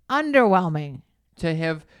 Underwhelming. To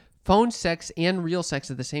have phone sex and real sex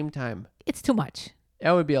at the same time. It's too much.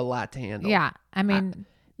 That would be a lot to handle. Yeah. I mean,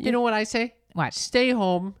 You know what I say? What? Stay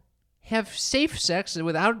home, have safe sex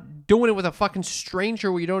without doing it with a fucking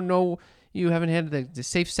stranger where you don't know, you haven't had the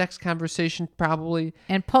safe sex conversation probably.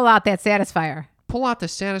 and pull out that satisfier. Pull out the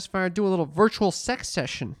Satisfyer, do a little virtual sex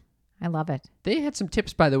session. I love it. They had some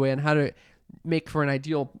tips, by the way, on how to make for an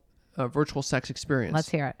ideal virtual sex experience. Let's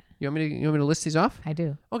hear it. You want me to list these off? I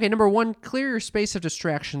do. Okay, number 1, clear your space of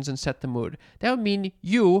distractions and set the mood. That would mean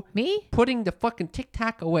you Me? putting the fucking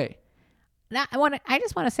TikTok away. Now, I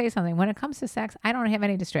just want to say something. When it comes to sex, I don't have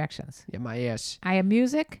any distractions. Yeah, my ass. I have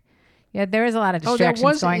music. Yeah, there is a lot of Oh, there distractions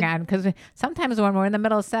was- going on because sometimes when we're in the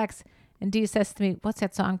middle of sex and Dee says to me, what's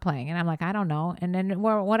that song playing? And I'm like, I don't know. And then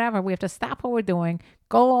whatever, we have to stop what we're doing,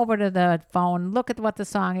 go over to the phone, look at what the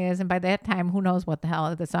song is. And by that time, who knows what the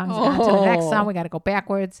hell the song's on to the next song. We got to go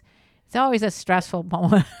backwards. It's always a stressful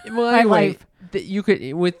moment. Well, My anyway, life. you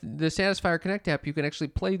could, with the Satisfyer Connect app, you can actually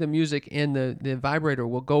play the music and the vibrator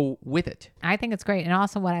will go with it. I think it's great. And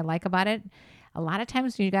also what I like about it, a lot of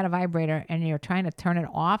times when you got a vibrator and you're trying to turn it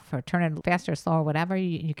off or turn it faster or slow or whatever,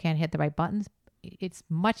 you can't hit the right buttons. It's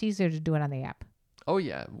much easier to do it on the app. Oh,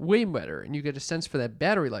 yeah, way better. And you get a sense for that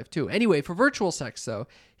battery life, too. Anyway, for virtual sex, though,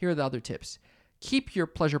 here are the other tips. Keep your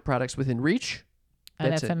pleasure products within reach.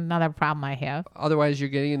 That's it. another problem I have. Otherwise, you're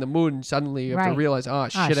getting in the mood and suddenly you have to Right. realize, oh,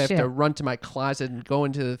 shit, I have shit. to run to my closet and go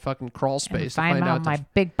into the fucking crawl space to Find find out out. my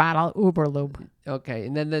big bottle Uber Lube. Okay,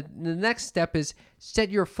 and then the next step is set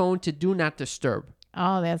your phone to do not disturb.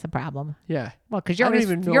 Oh, that's a problem. Yeah. Well, because I don't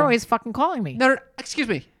even know. you're always fucking calling me. No, excuse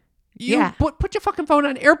me. You Yeah. put your fucking phone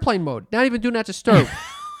on airplane mode. Not even do not disturb.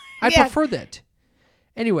 I Yeah. prefer that.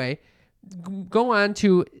 Anyway, go on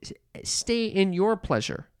to stay in your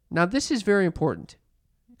pleasure. Now, this is very important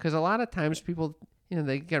because a lot of times people,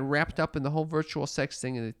 they get wrapped up in the whole virtual sex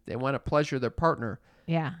thing and they want to pleasure their partner.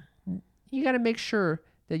 Yeah. You got to make sure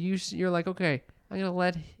that you're like, okay, I'm going to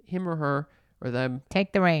let him or her or them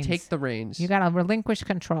Take the reins. take the reins. You got to relinquish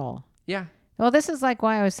control. Yeah. Well, this is like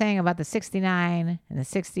why I was saying about the 69 and the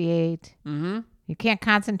 68. Mm-hmm. You can't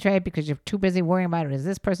concentrate because you're too busy worrying about it. Is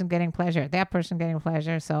this person getting pleasure? That person getting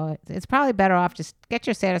pleasure? So it's probably better off just get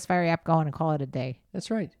your Satisfyer app going and call it a day.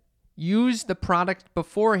 That's right. Use the product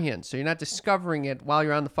beforehand so you're not discovering it while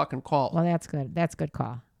you're on the fucking call. Well, that's good. That's a good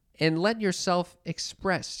call. And let yourself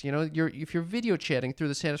express. If you're video chatting through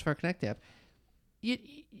the Satisfyer Connect app,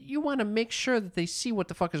 you want to make sure that they see what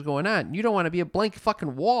the fuck is going on. You don't want to be a blank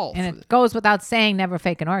fucking wall. And it goes without saying, never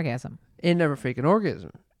fake an orgasm. And never fake an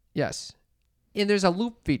orgasm. Yes. And there's a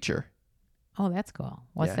loop feature. Oh, that's cool.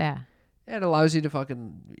 What's Yeah. that? It allows you to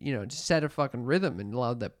fucking, just set a fucking rhythm and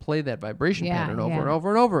allow that play that vibration Yeah, pattern over yeah. and over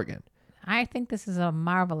and over again. I think this is a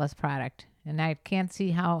marvelous product, and I can't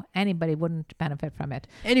see how anybody wouldn't benefit from it.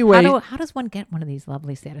 Anyway, How does one get one of these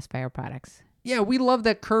lovely Satisfier products? yeah, we love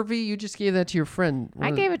that curvy. You just gave that to your friend.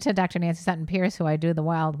 I gave it to Dr. Nancy Sutton Pierce, who I do the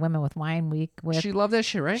Wild Women with Wine Week with. She loved that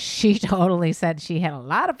shit, right? She totally said she had a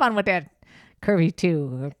lot of fun with that Curvy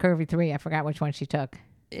 2 or Curvy 3. I forgot which one she took.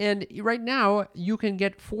 And right now, you can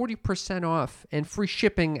get 40% off and free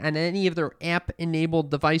shipping on any of their app-enabled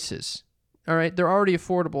devices. All right, they're already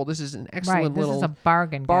affordable. This is an excellent Right, this little is a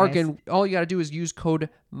bargain, guys. bargain. All you got to do is use code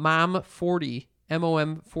MOM40,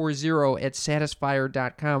 MOM40 at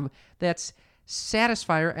Satisfyer.com. That's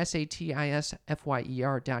Satisfyer,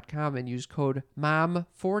 SATISFYER.com, and use code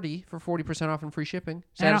MOM40 for 40% off and free shipping.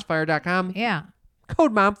 Satisfyer.com. Yeah.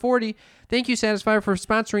 Code MOM40. Thank you, Satisfyer, for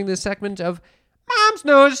sponsoring this segment of Mom's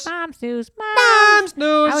News. Mom's news. Mom's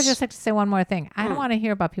News. I would just like to say one more thing. I don't want to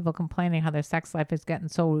hear about people complaining how their sex life is getting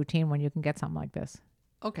so routine when you can get something like this.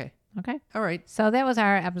 Okay. Okay? All right. So that was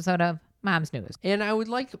our episode of Mom's News. And I would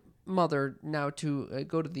like Mother now to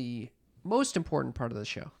go to the most important part of the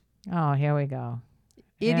show. Oh, here we go.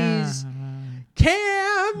 It Yeah. is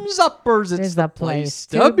Cam's Uppers. It's There's the a place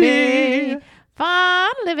to be.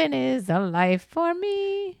 Fun living is a life for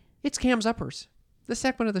me. It's Cam's Uppers, the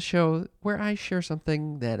segment of the show where I share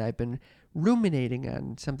something that I've been ruminating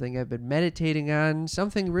on, something I've been meditating on,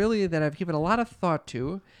 something really that I've given a lot of thought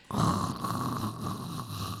to.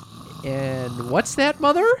 And what's that,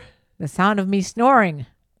 Mother? The sound of me snoring.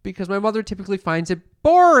 Because my mother typically finds it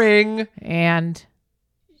boring, And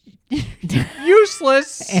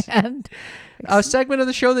useless, and a segment of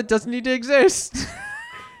the show that doesn't need to exist.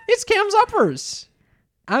 It's Cam's Uppers.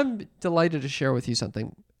 I'm delighted to share with you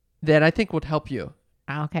something that I think would help you.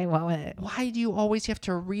 okay, well, Why do you always have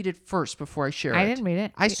to read it first before I share it? I didn't read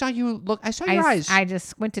it. I saw you look. I saw your eyes. I just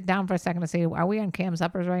squinted down for a second to see, are we on Cam's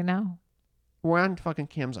Uppers right now? We're on fucking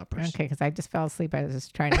Cam's Uppers. Okay, because I just fell asleep. I was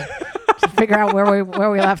just trying to figure out where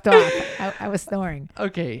we left off. I was snoring.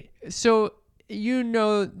 Okay, so you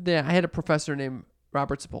know that I had a professor named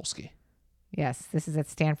Robert Sapolsky. Yes, this is at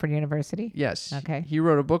Stanford University. Yes. Okay. He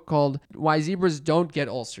wrote a book called Why Zebras Don't Get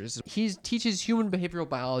Ulcers. He teaches human behavioral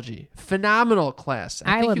biology. Phenomenal class.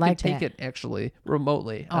 I think would you like can take that. it actually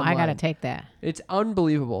remotely. Oh, I got to online. take that. It's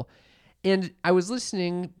unbelievable. And I was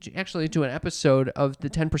listening actually to an episode of the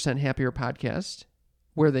 10% Happier podcast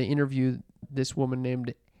where they interviewed this woman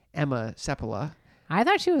named Emma Seppala. I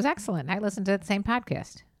thought she was excellent. I listened to the same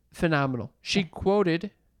podcast. Phenomenal. She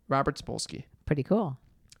quoted Robert Sapolsky. Pretty cool.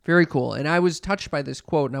 Very cool. And I was touched by this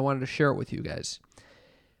quote and I wanted to share it with you guys.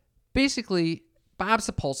 Basically, Bob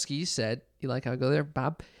Sapolsky said, you like how I go there,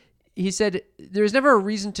 Bob? He said, there's never a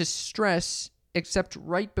reason to stress except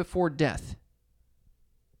right before death.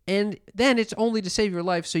 And then it's only to save your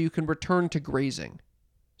life so you can return to grazing.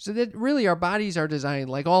 So that really our bodies are designed,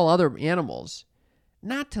 like all other animals,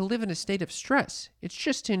 not to live in a state of stress. It's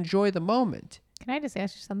just to enjoy the moment. Can I just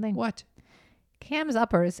ask you something? What? Cam's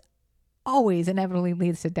Uppers always inevitably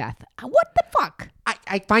leads to death. What the fuck?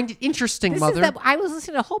 I find it interesting, This Mother. is I was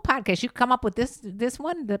listening to the whole podcast. You come up with this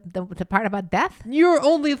one, the part about death? You're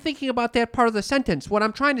only thinking about that part of the sentence. What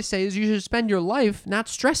I'm trying to say is you should spend your life not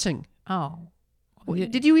stressing. Oh.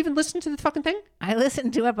 Did you even listen to the fucking thing? I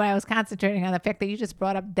listened to it, but I was concentrating on the fact that you just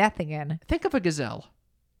brought up death again. Think of a gazelle.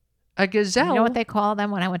 A gazelle. You know what they call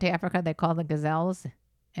them when I went to Africa? They call the gazelles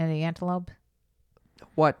and the antelope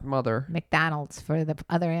What, Mother? McDonald's for the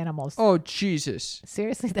other animals. Oh, Jesus.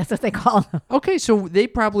 Seriously, that's what they call them. Okay, so they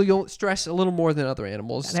probably don't stress a little more than other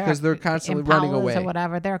animals because they're constantly running impalas away. or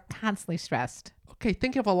whatever. They're constantly stressed. Okay,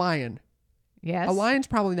 think of a lion. Yes. A lion's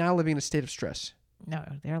probably not living in a state of stress. No,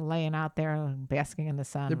 they're laying out there and basking in the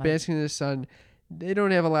sun. They're like- basking in the sun. They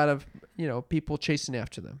don't have a lot of, people chasing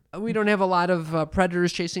after them. We don't have a lot of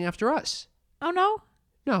predators chasing after us. Oh no,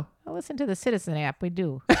 No. I listen to the Citizen app. We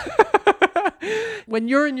do. When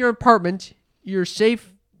you're in your apartment, you're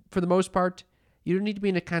safe for the most part. You don't need to be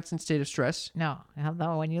in a constant state of stress. No,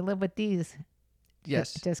 although when you live with these,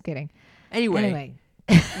 Yes. just kidding. Anyway,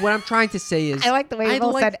 what I'm trying to say is, I like the way you I'd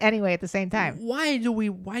both like- said anyway at the same time. why do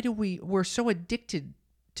we're so addicted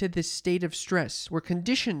to this state of stress? We're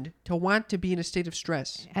conditioned to want to be in a state of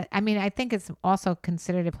stress. I mean, I think it's also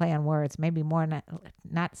considered a play on words. Maybe more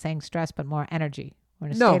not saying stress, but more energy. We're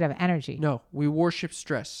in a No. state of energy. No, we worship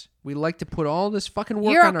stress. We like to put all this fucking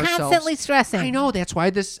work You're on ourselves. constantly stressing. I know. That's why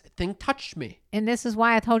this thing touched me. And this is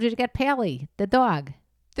why I told you to get Paley, the dog.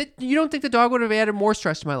 You don't think the dog would have added more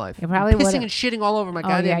stress to my life? It probably pissing would've. and shitting all over my Oh,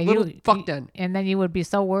 goddamn yeah, little you- fuck den. And then you would be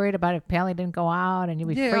so worried about if Pally didn't go out, and you'd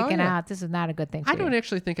be Yeah, oh, freaking yeah. out. This is not a good thing for I don't you.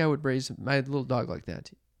 actually think I would raise my little dog like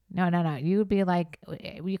that. No. You would be like,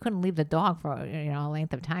 you couldn't leave the dog for a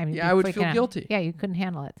length of time. You'd Yeah, be I would freaking feel out. guilty. Yeah, you couldn't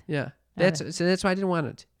handle it. Yeah, that's why I didn't want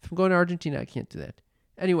it. If I'm going to Argentina, I can't do that.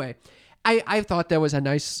 Anyway, I thought that was a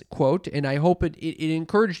nice quote, and I hope it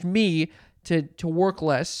encouraged me to work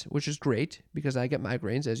less, which is great because I get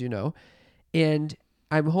migraines, as you know, and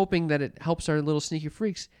I'm hoping that it helps our little sneaky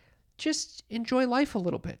freaks just enjoy life a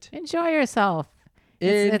little bit. Enjoy yourself.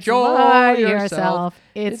 Enjoy yourself.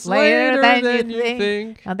 It's later than you think.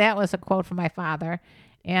 think. Now that was a quote from my father,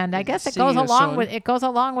 and I guess it Singing goes a along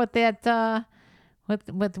song. with that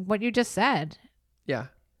with what you just said. Yeah,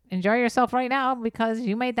 Enjoy yourself right now because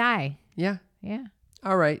you may die. yeah. Yeah.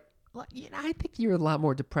 All right. Well, I think you're a lot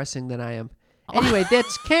more depressing than I am. Anyway,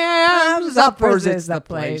 that's Cam's Uppers. It's the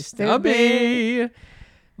place to be.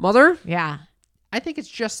 Mother, Yeah. I think it's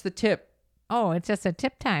just the tip. Oh, it's just a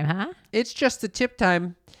tip time, huh? It's just the tip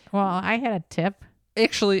time. Well, I had a tip.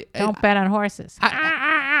 Actually, Don't bet on horses.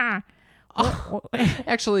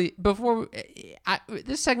 actually, before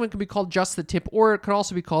this segment could be called just the tip, or it could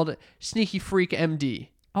also be called Sneaky Freak MD.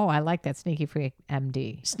 Oh, I like that Sneaky Freak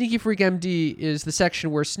MD. Sneaky Freak MD is the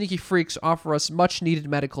section where sneaky freaks offer us much needed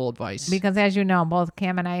medical advice. Because as you know, both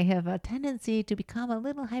Cam and I have a tendency to become a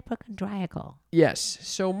little hypochondriacal. Yes.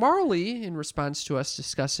 So Marley, in response to us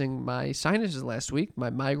discussing my sinuses last week, my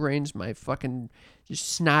migraines, my fucking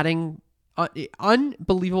just snotting,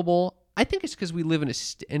 unbelievable. I think it's because we live in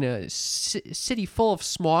a city full of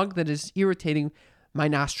smog that is irritating my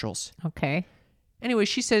nostrils. Okay. Anyway,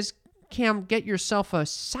 she says, Cam, get yourself a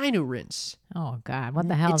Sinurinse. Oh, God. What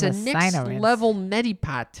the hell It's is a next Sinurinse? level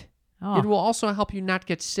Medipot. Oh. It will also help you not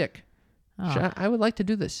get sick. Oh. I would like to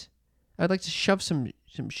do this. I'd like to shove some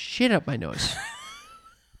shit up my nose.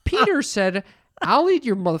 Peter said, I'll eat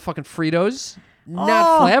your motherfucking Fritos.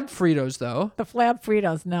 Not Flab Fritos, though. The Flab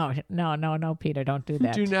Fritos. No, Peter, don't do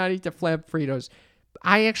that. Do not eat the Flab Fritos.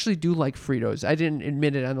 I actually do like Fritos. I didn't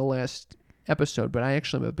admit it on the last episode, but I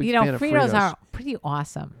actually am a big fan of Fritos. Fritos are pretty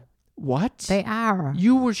awesome. What? They are.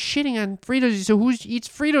 You were shitting on Fritos, so who eats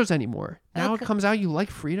Fritos anymore? Now it comes out you like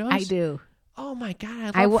Fritos? I do. Oh my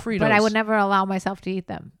God, I love Fritos. But I would never allow myself to eat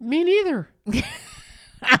them. Me neither.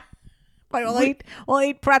 But we'll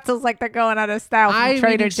eat pretzels like they're going out of style from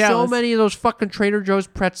Trader eating Joe's. so many of those fucking Trader Joe's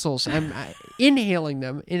pretzels. I'm inhaling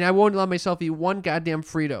them, and I won't let myself eat one goddamn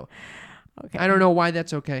Frito. Okay. I don't know why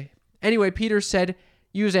that's okay. Anyway, Peter said,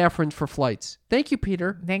 use Afrin for flights. Thank you,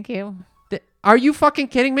 Peter. Thank you. Are you fucking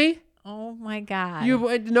kidding me? Oh my God.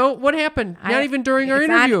 You no? What happened? Not even during our it's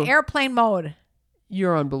interview. on airplane mode.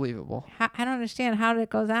 You're unbelievable. I don't understand how it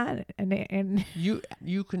goes on. And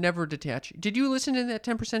You can never detach. Did you listen to that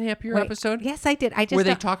 10% Happier Wait, episode? Yes, I did. I just Where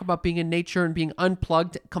they don't- talk about being in nature and being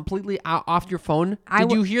unplugged completely off your phone. I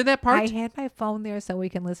Did you hear that part? I had my phone there so we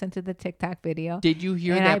can listen to the TikTok video. Did you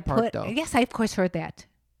hear And that I part though? Yes, I of course heard that.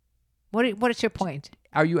 What is your point?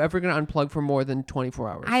 Are you ever going to unplug for more than 24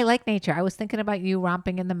 hours? I like nature. I was thinking about you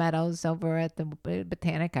romping in the meadows over at the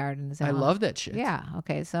Botanic Gardens. and I all. love that shit. Yeah.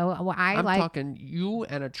 Okay. So I'm like. talking you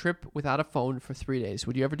and a trip without a phone for 3 days.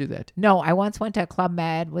 Would you ever do that? No, I once went to Club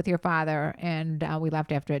Med with your father, and we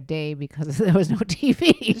left after a day because there was no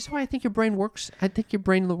TV. This is why I think your brain works. I think your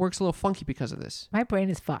brain works a little funky because of this. My brain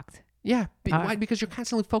is fucked. Yeah. Why? Because you're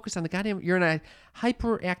constantly focused on the goddamn. You're in a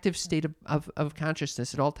hyperactive state of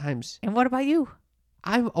consciousness at all times. And what about you?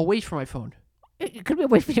 I'm away from my phone. You could be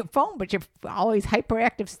away from your phone, but you're always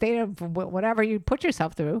hyperactive state of whatever you put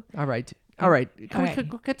yourself through. All right. All right. Can All we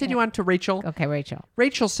right. continue on to Rachel? Okay, Rachel.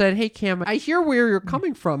 Rachel said, "Hey Cam, I hear where you're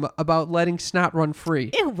coming from about letting snot run free."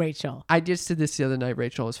 Ew, Rachel. I just did this the other night.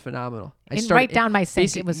 Rachel, it was phenomenal. And right down my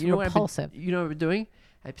sink. It was you know what I've been- repulsive. you know what I've been doing?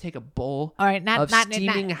 I take a bowl All right, not of not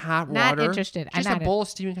steaming not, hot not water. interested. I'm Just not a bowl of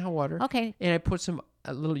steaming hot water. Okay. And I put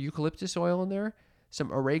a little eucalyptus oil in there,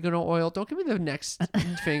 some oregano oil. Don't give me the next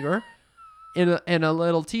finger. And a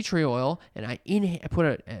little tea tree oil, and I put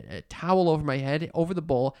a towel over my head, over the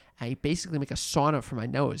bowl. I basically make a sauna for my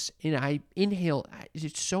nose, and I inhale.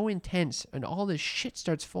 It's so intense, and all this shit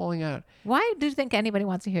starts falling out. Why do you think anybody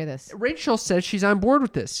wants to hear this? Rachel says she's on board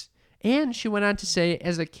with this. And she went on to say,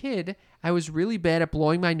 as a kid, I was really bad at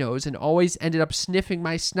blowing my nose and always ended up sniffing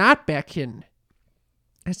my snot back in.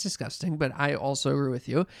 That's disgusting, but I also agree with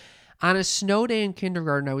you. On a snow day in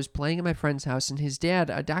kindergarten, I was playing at my friend's house, and his dad,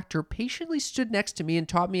 a doctor, patiently stood next to me and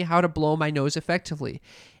taught me how to blow my nose effectively.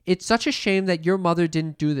 It's such a shame that your mother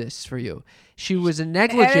didn't do this for you. She was a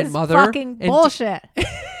negligent That is mother. fucking and bullshit.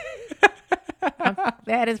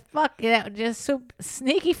 That is just so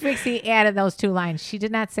Sneaky Freaksy added those 2 lines. She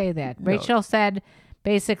did not say that. Rachel said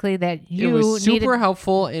basically that It was super needed.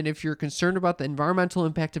 helpful, and if you're concerned about the environmental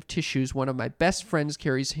impact of tissues, one of my best friends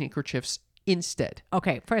carries handkerchiefs instead.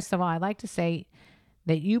 Okay, first of all, I'd like to say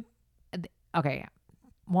that okay,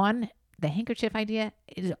 one, the handkerchief idea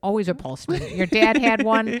is always repulsed me. Your dad had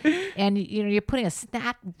one, and you're putting a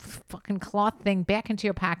snot fucking cloth thing back into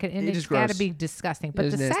your pocket, and It it's is got to gross. be disgusting. But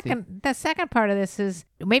is nasty. the second part of this is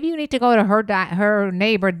maybe you need to go to her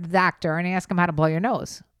neighbor doctor and ask him how to blow your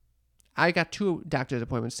nose. I got 2 doctor's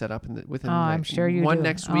appointments set up within I'm sure you one do.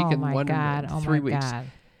 next week and my one God. in Oh 3 my weeks. God.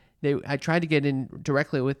 I tried to get in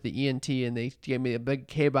directly with the ENT, and they gave me a big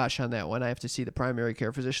kibosh on that one. I have to see the primary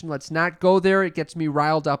care physician. Let's not go there. It gets me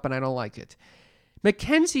riled up, and I don't like it.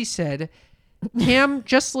 Mackenzie said, Cam,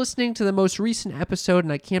 just listening to the most recent episode,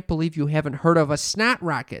 and I can't believe you haven't heard of a snot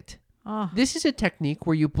rocket. Oh. This is a technique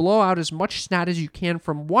where you blow out as much snot as you can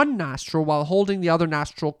from one nostril while holding the other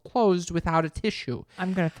nostril closed without a tissue.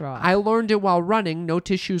 I'm going to throw up. I learned it while running. No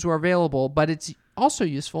tissues were available, but it's also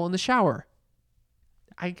useful in the shower.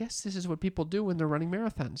 I guess this is what people do when they're running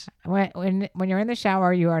marathons. When you're in the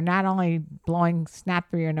shower, you are not only blowing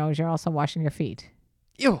snot through your nose, you're also washing your feet.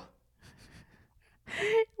 Ew.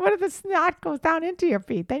 What if the snot goes down into your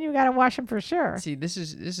feet? Then you got to wash them for sure. See, this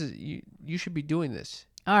is you should be doing this.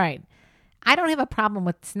 All right. I don't have a problem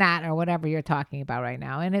with snot or whatever you're talking about right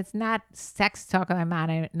now. And it's not sex talk with my mom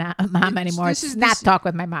anymore. It's snot talk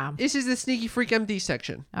with my mom. This is the Sneaky Freak MD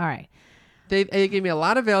section. All right. They gave me a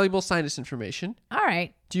lot of valuable sinus information. All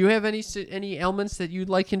right. Do you have any ailments that you'd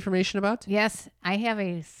like information about? Yes, I have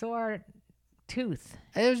a sore tooth.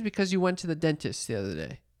 It was because you went to the dentist the other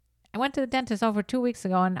day. I went to the dentist over 2 weeks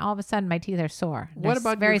ago, and all of a sudden my teeth are sore. What They're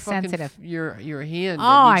about very your fucking sensitive? your hand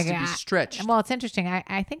Oh, that needs to be stretched? Well, it's interesting.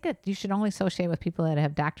 I think that you should only associate with people that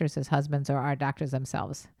have doctors as husbands or are doctors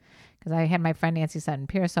themselves. Because I had my friend Nancy Sutton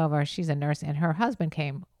Pierce over. She's a nurse, and her husband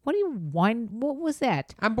came. What do you want? What was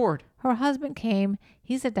that? I'm bored. Her husband came.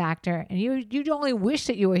 He's a doctor, and you'd only wish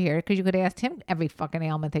that you were here because you could ask him every fucking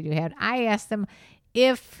ailment that you had. I asked him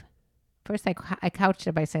if first I couched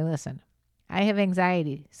it by saying, "Listen, I have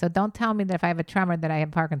anxiety, so don't tell me that if I have a tremor that I have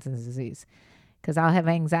Parkinson's disease, because I'll have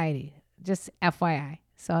anxiety. Just FYI."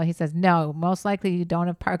 So he says, "No, most likely you don't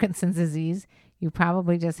have Parkinson's disease. You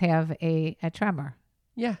probably just have a tremor."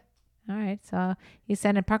 Yeah. All right. So he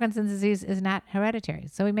said, and Parkinson's disease is not hereditary.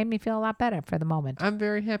 So he made me feel a lot better for the moment. I'm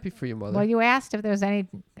very happy for you, mother. Well, you asked if there's any.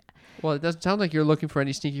 Well, it doesn't sound like you're looking for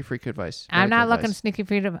any sneaky freak advice. I'm not medical looking advice. sneaky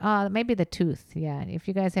freedom. Maybe the tooth. Yeah. If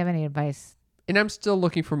you guys have any advice. And I'm still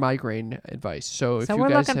looking for migraine advice. So if So you we're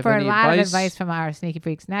guys looking have for a any lot advice, of advice from our sneaky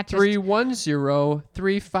freaks, not just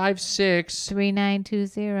 310-356.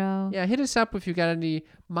 3920. Yeah, hit us up if you got any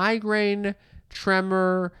migraine,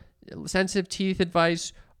 tremor, sensitive teeth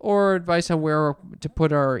advice, or advice on where to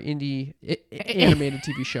put our indie animated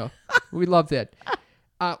TV show. We love that.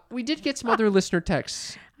 We did get some other listener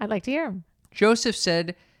texts. I'd like to hear them. Joseph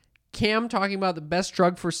said, Cam talking about the best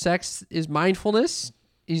drug for sex is mindfulness.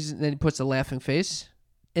 Then he puts a laughing face.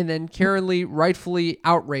 And then Karen Lee, rightfully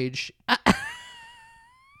outraged.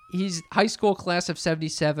 He's high school class of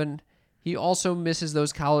 77. He also misses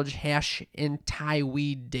those college hash and Thai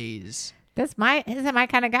weed days. This is my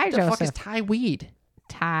kind of guy, What the Joseph. fuck is Thai weed?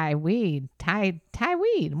 Thai weed. Thai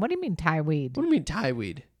weed. What do you mean Thai weed? What do you mean Thai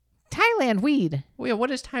weed? Thailand weed. Well, yeah,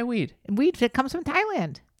 what is Thai weed? Weed that comes from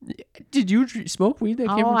Thailand. Did you smoke weed that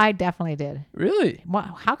came Oh, from? I definitely did. Really?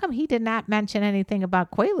 Well, how come he did not mention anything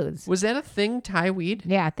about Quaaludes? Was that a thing, Thai weed?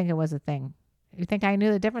 Yeah, I think it was a thing. You think I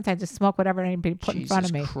knew the difference? I just smoke whatever anybody put in front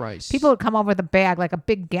of me. Jesus Christ. People would come over with a bag, like a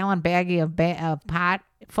big gallon baggie of pot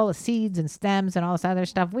full of seeds and stems and all this other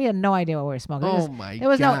stuff. We had no idea what we were smoking. Oh, my There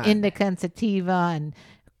was God. no indica and sativa and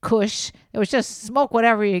kush. It was just smoke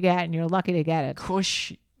whatever you get, and you're lucky to get it.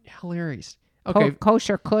 Kush. Hilarious. Okay.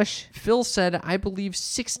 Kosher kush. Phil said, I believe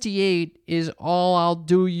 68 is all I'll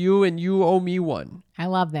do you and you owe me one. I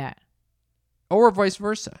love that. Or vice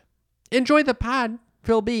versa. Enjoy the pod,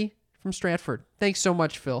 Phil B. from Stratford. Thanks so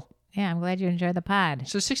much, Phil. Yeah, I'm glad you enjoyed the pod.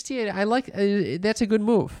 So 68, I like, that's a good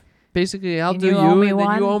move. Basically, I'll And do you you owe me and then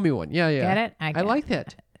one? you owe me one. Yeah, yeah. Get it? I I get like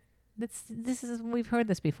that. This is we've heard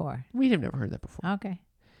this before. We have never heard that before. Okay.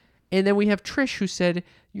 And then we have Trish who said,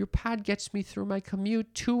 your pod gets me through my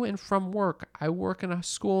commute to and from work. I work in a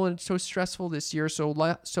school and it's so stressful this year,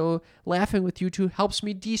 so laughing with you two helps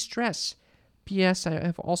me de-stress. P.S. I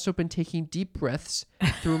have also been taking deep breaths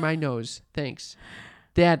through my nose. Thanks.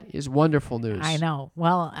 That is wonderful news. I know.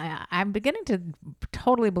 Well, I'm beginning to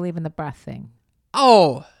totally believe in the breath thing.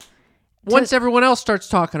 Oh, Once everyone else starts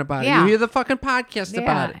talking about it, Yeah. you hear the fucking podcast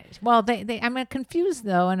about it. Well, I'm confused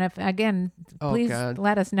though, and if again, Oh, please God.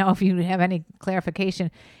 let us know if you have any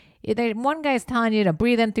clarification. One guy's telling you to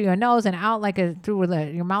breathe in through your nose and out through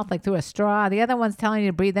your mouth, like through a straw. The other one's telling you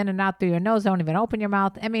to breathe in and out through your nose. Don't even open your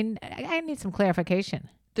mouth. I mean, I need some clarification.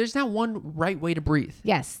 There's not one right way to breathe.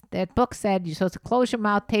 Yes, that book said you're supposed to close your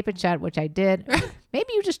mouth, tape it shut, which I did.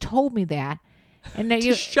 Maybe you just told me that. And then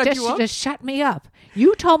shut you up? just shut me up.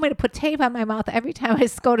 You told me to put tape on my mouth every time I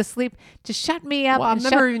go to sleep to shut me up. Well, I'm and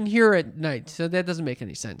never even here at night, so that doesn't make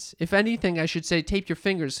any sense. If anything, I should say tape your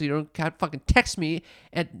fingers so you don't fucking text me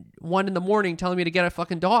at 1 a.m. telling me to get a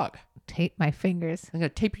fucking dog. tape my fingers. I'm gonna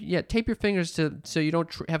tape your fingers so you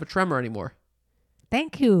don't have a tremor anymore.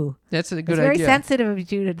 Thank you. That's a It's good very idea. sensitive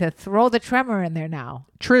of you to throw the tremor in there now.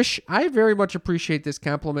 Trish, I very much appreciate this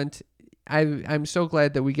compliment. I'm so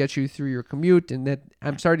glad that we get you through your commute, and that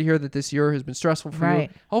I'm sorry to hear that this year has been stressful for you.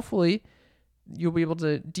 Right. Hopefully, you'll be able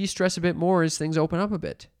to de-stress a bit more as things open up a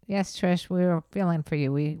bit. Yes, Trish, we were feeling for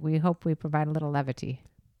you. We hope we provide a little levity.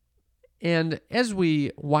 And as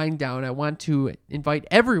we wind down, I want to invite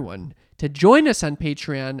everyone to join us on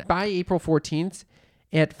Patreon by April 14th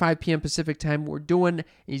at 5 p.m. Pacific time. We're doing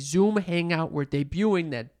a Zoom hangout. We're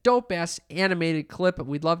debuting that dope-ass animated clip, and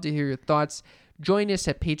we'd love to hear your thoughts. Join us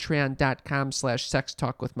at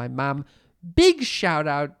patreon.com/sextalkwithmymom. Big shout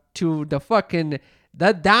out to the Don.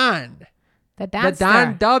 The Don The Don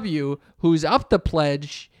Star. W, who's up the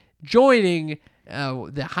pledge, joining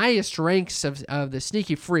the highest ranks of the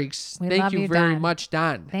Sneaky Freaks. We Thank love you you, very Don. much,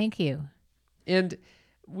 Don. Thank you. And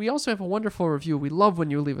we also have a wonderful review. We love when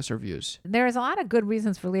you leave us reviews. There is a lot of good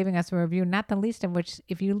reasons for leaving us a review, not the least of which,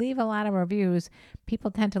 if you leave a lot of reviews,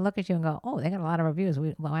 people tend to look at you and go, oh, they got a lot of reviews.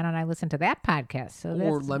 Why don't I listen to that podcast? So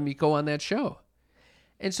Or that's, let me go on that show.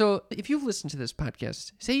 And so if you've listened to this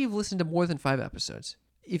podcast, say you've listened to more than 5 episodes,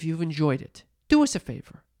 if you've enjoyed it, do us a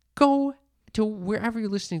favor. Go to wherever you're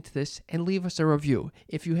listening to this and leave us a review.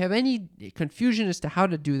 If you have any confusion as to how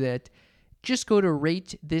to do that, just go to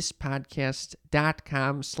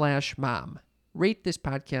ratethispodcast.com/mom.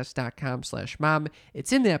 ratethispodcast.com/mom.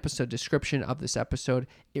 It's in the episode description of this episode.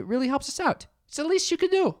 It really helps us out. It's the least you can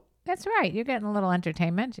do. that's right. You're getting a little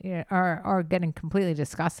entertainment or getting completely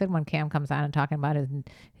disgusted when Cam comes on and talking about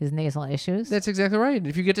his nasal issues. That's exactly right. And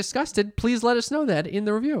if you get disgusted, please let us know that in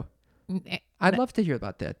the review. I'd love to hear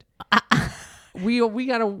about that. We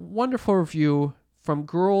got a wonderful review from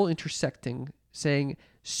Girl Intersecting saying,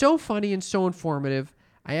 so funny and so informative.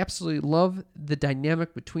 I absolutely love the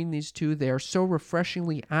dynamic between these two. They are so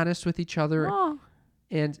refreshingly honest with each other. Oh,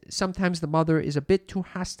 And sometimes the mother is a bit too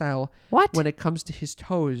hostile what? when it comes to his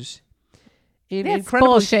toes. And That's incredibly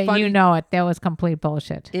bullshit. funny- You know it. That was complete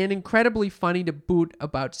bullshit. And incredibly funny to boot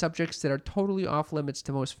about subjects that are totally off limits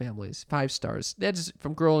to most families. 5 stars. That's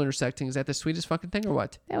from Girl Intersecting. Is that the sweetest fucking thing or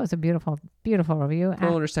what? That was a beautiful, beautiful review.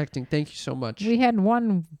 Girl Intersecting, thank you so much. We had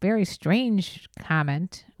one very strange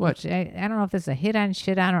comment. What? Which I don't know if this is a hit on,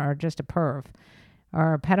 shit on, or just a perv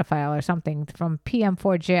or a pedophile or something. From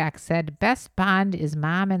PM4 Jack said, best bond is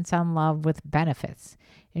mom and son love with benefits.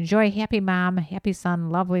 Enjoy happy mom, happy son,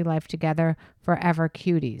 lovely life together, forever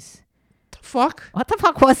cuties. Fuck? What the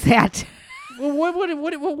fuck was that? Well,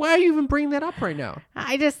 why are you even bringing that up right now?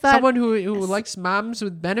 I just thought, Someone who likes moms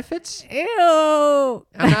with benefits? ew.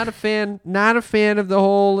 I'm not a fan. Not a fan of the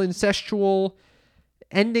whole incestual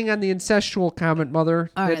ending on the incestual comment,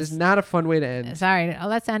 mother. All That right. is not a fun way to end. Sorry,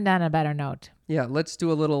 let's end on a better note. Yeah, let's do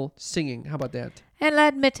a little singing. How about that? And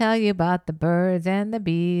let me tell you about the birds and the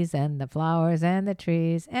bees and the flowers and the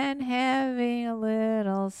trees and having a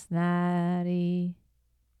little snotty.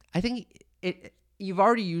 I think you've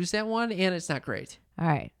already used that one, and it's not great. All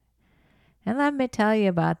right. And let me tell you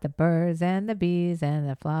about the birds and the bees and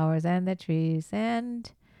the flowers and the trees and...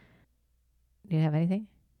 Do you have anything?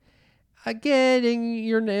 Getting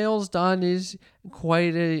your nails done is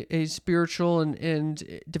quite a spiritual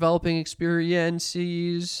and developing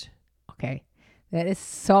experiences. Okay. That is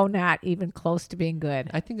so not even close to being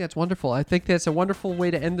good. I think that's wonderful. I think that's a wonderful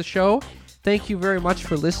way to end the show. Thank you very much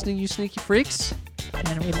for listening, you sneaky freaks.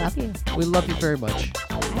 And we love you. We love you very much.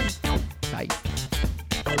 Bye.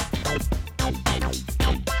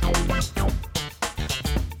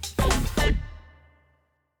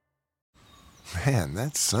 Man,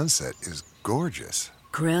 that sunset is gorgeous.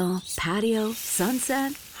 Grill, patio,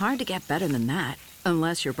 sunset. Hard to get better than that.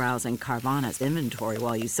 Unless you're browsing Carvana's inventory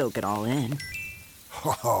while you soak it all in.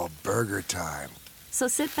 Oh, burger time. So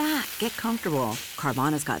sit back, get comfortable.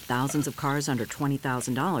 Carvana's got thousands of cars under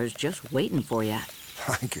 $20,000 just waiting for you.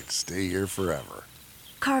 I could stay here forever.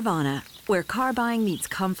 Carvana, where car buying meets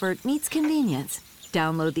comfort, meets convenience.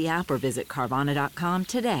 Download the app or visit Carvana.com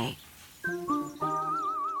today.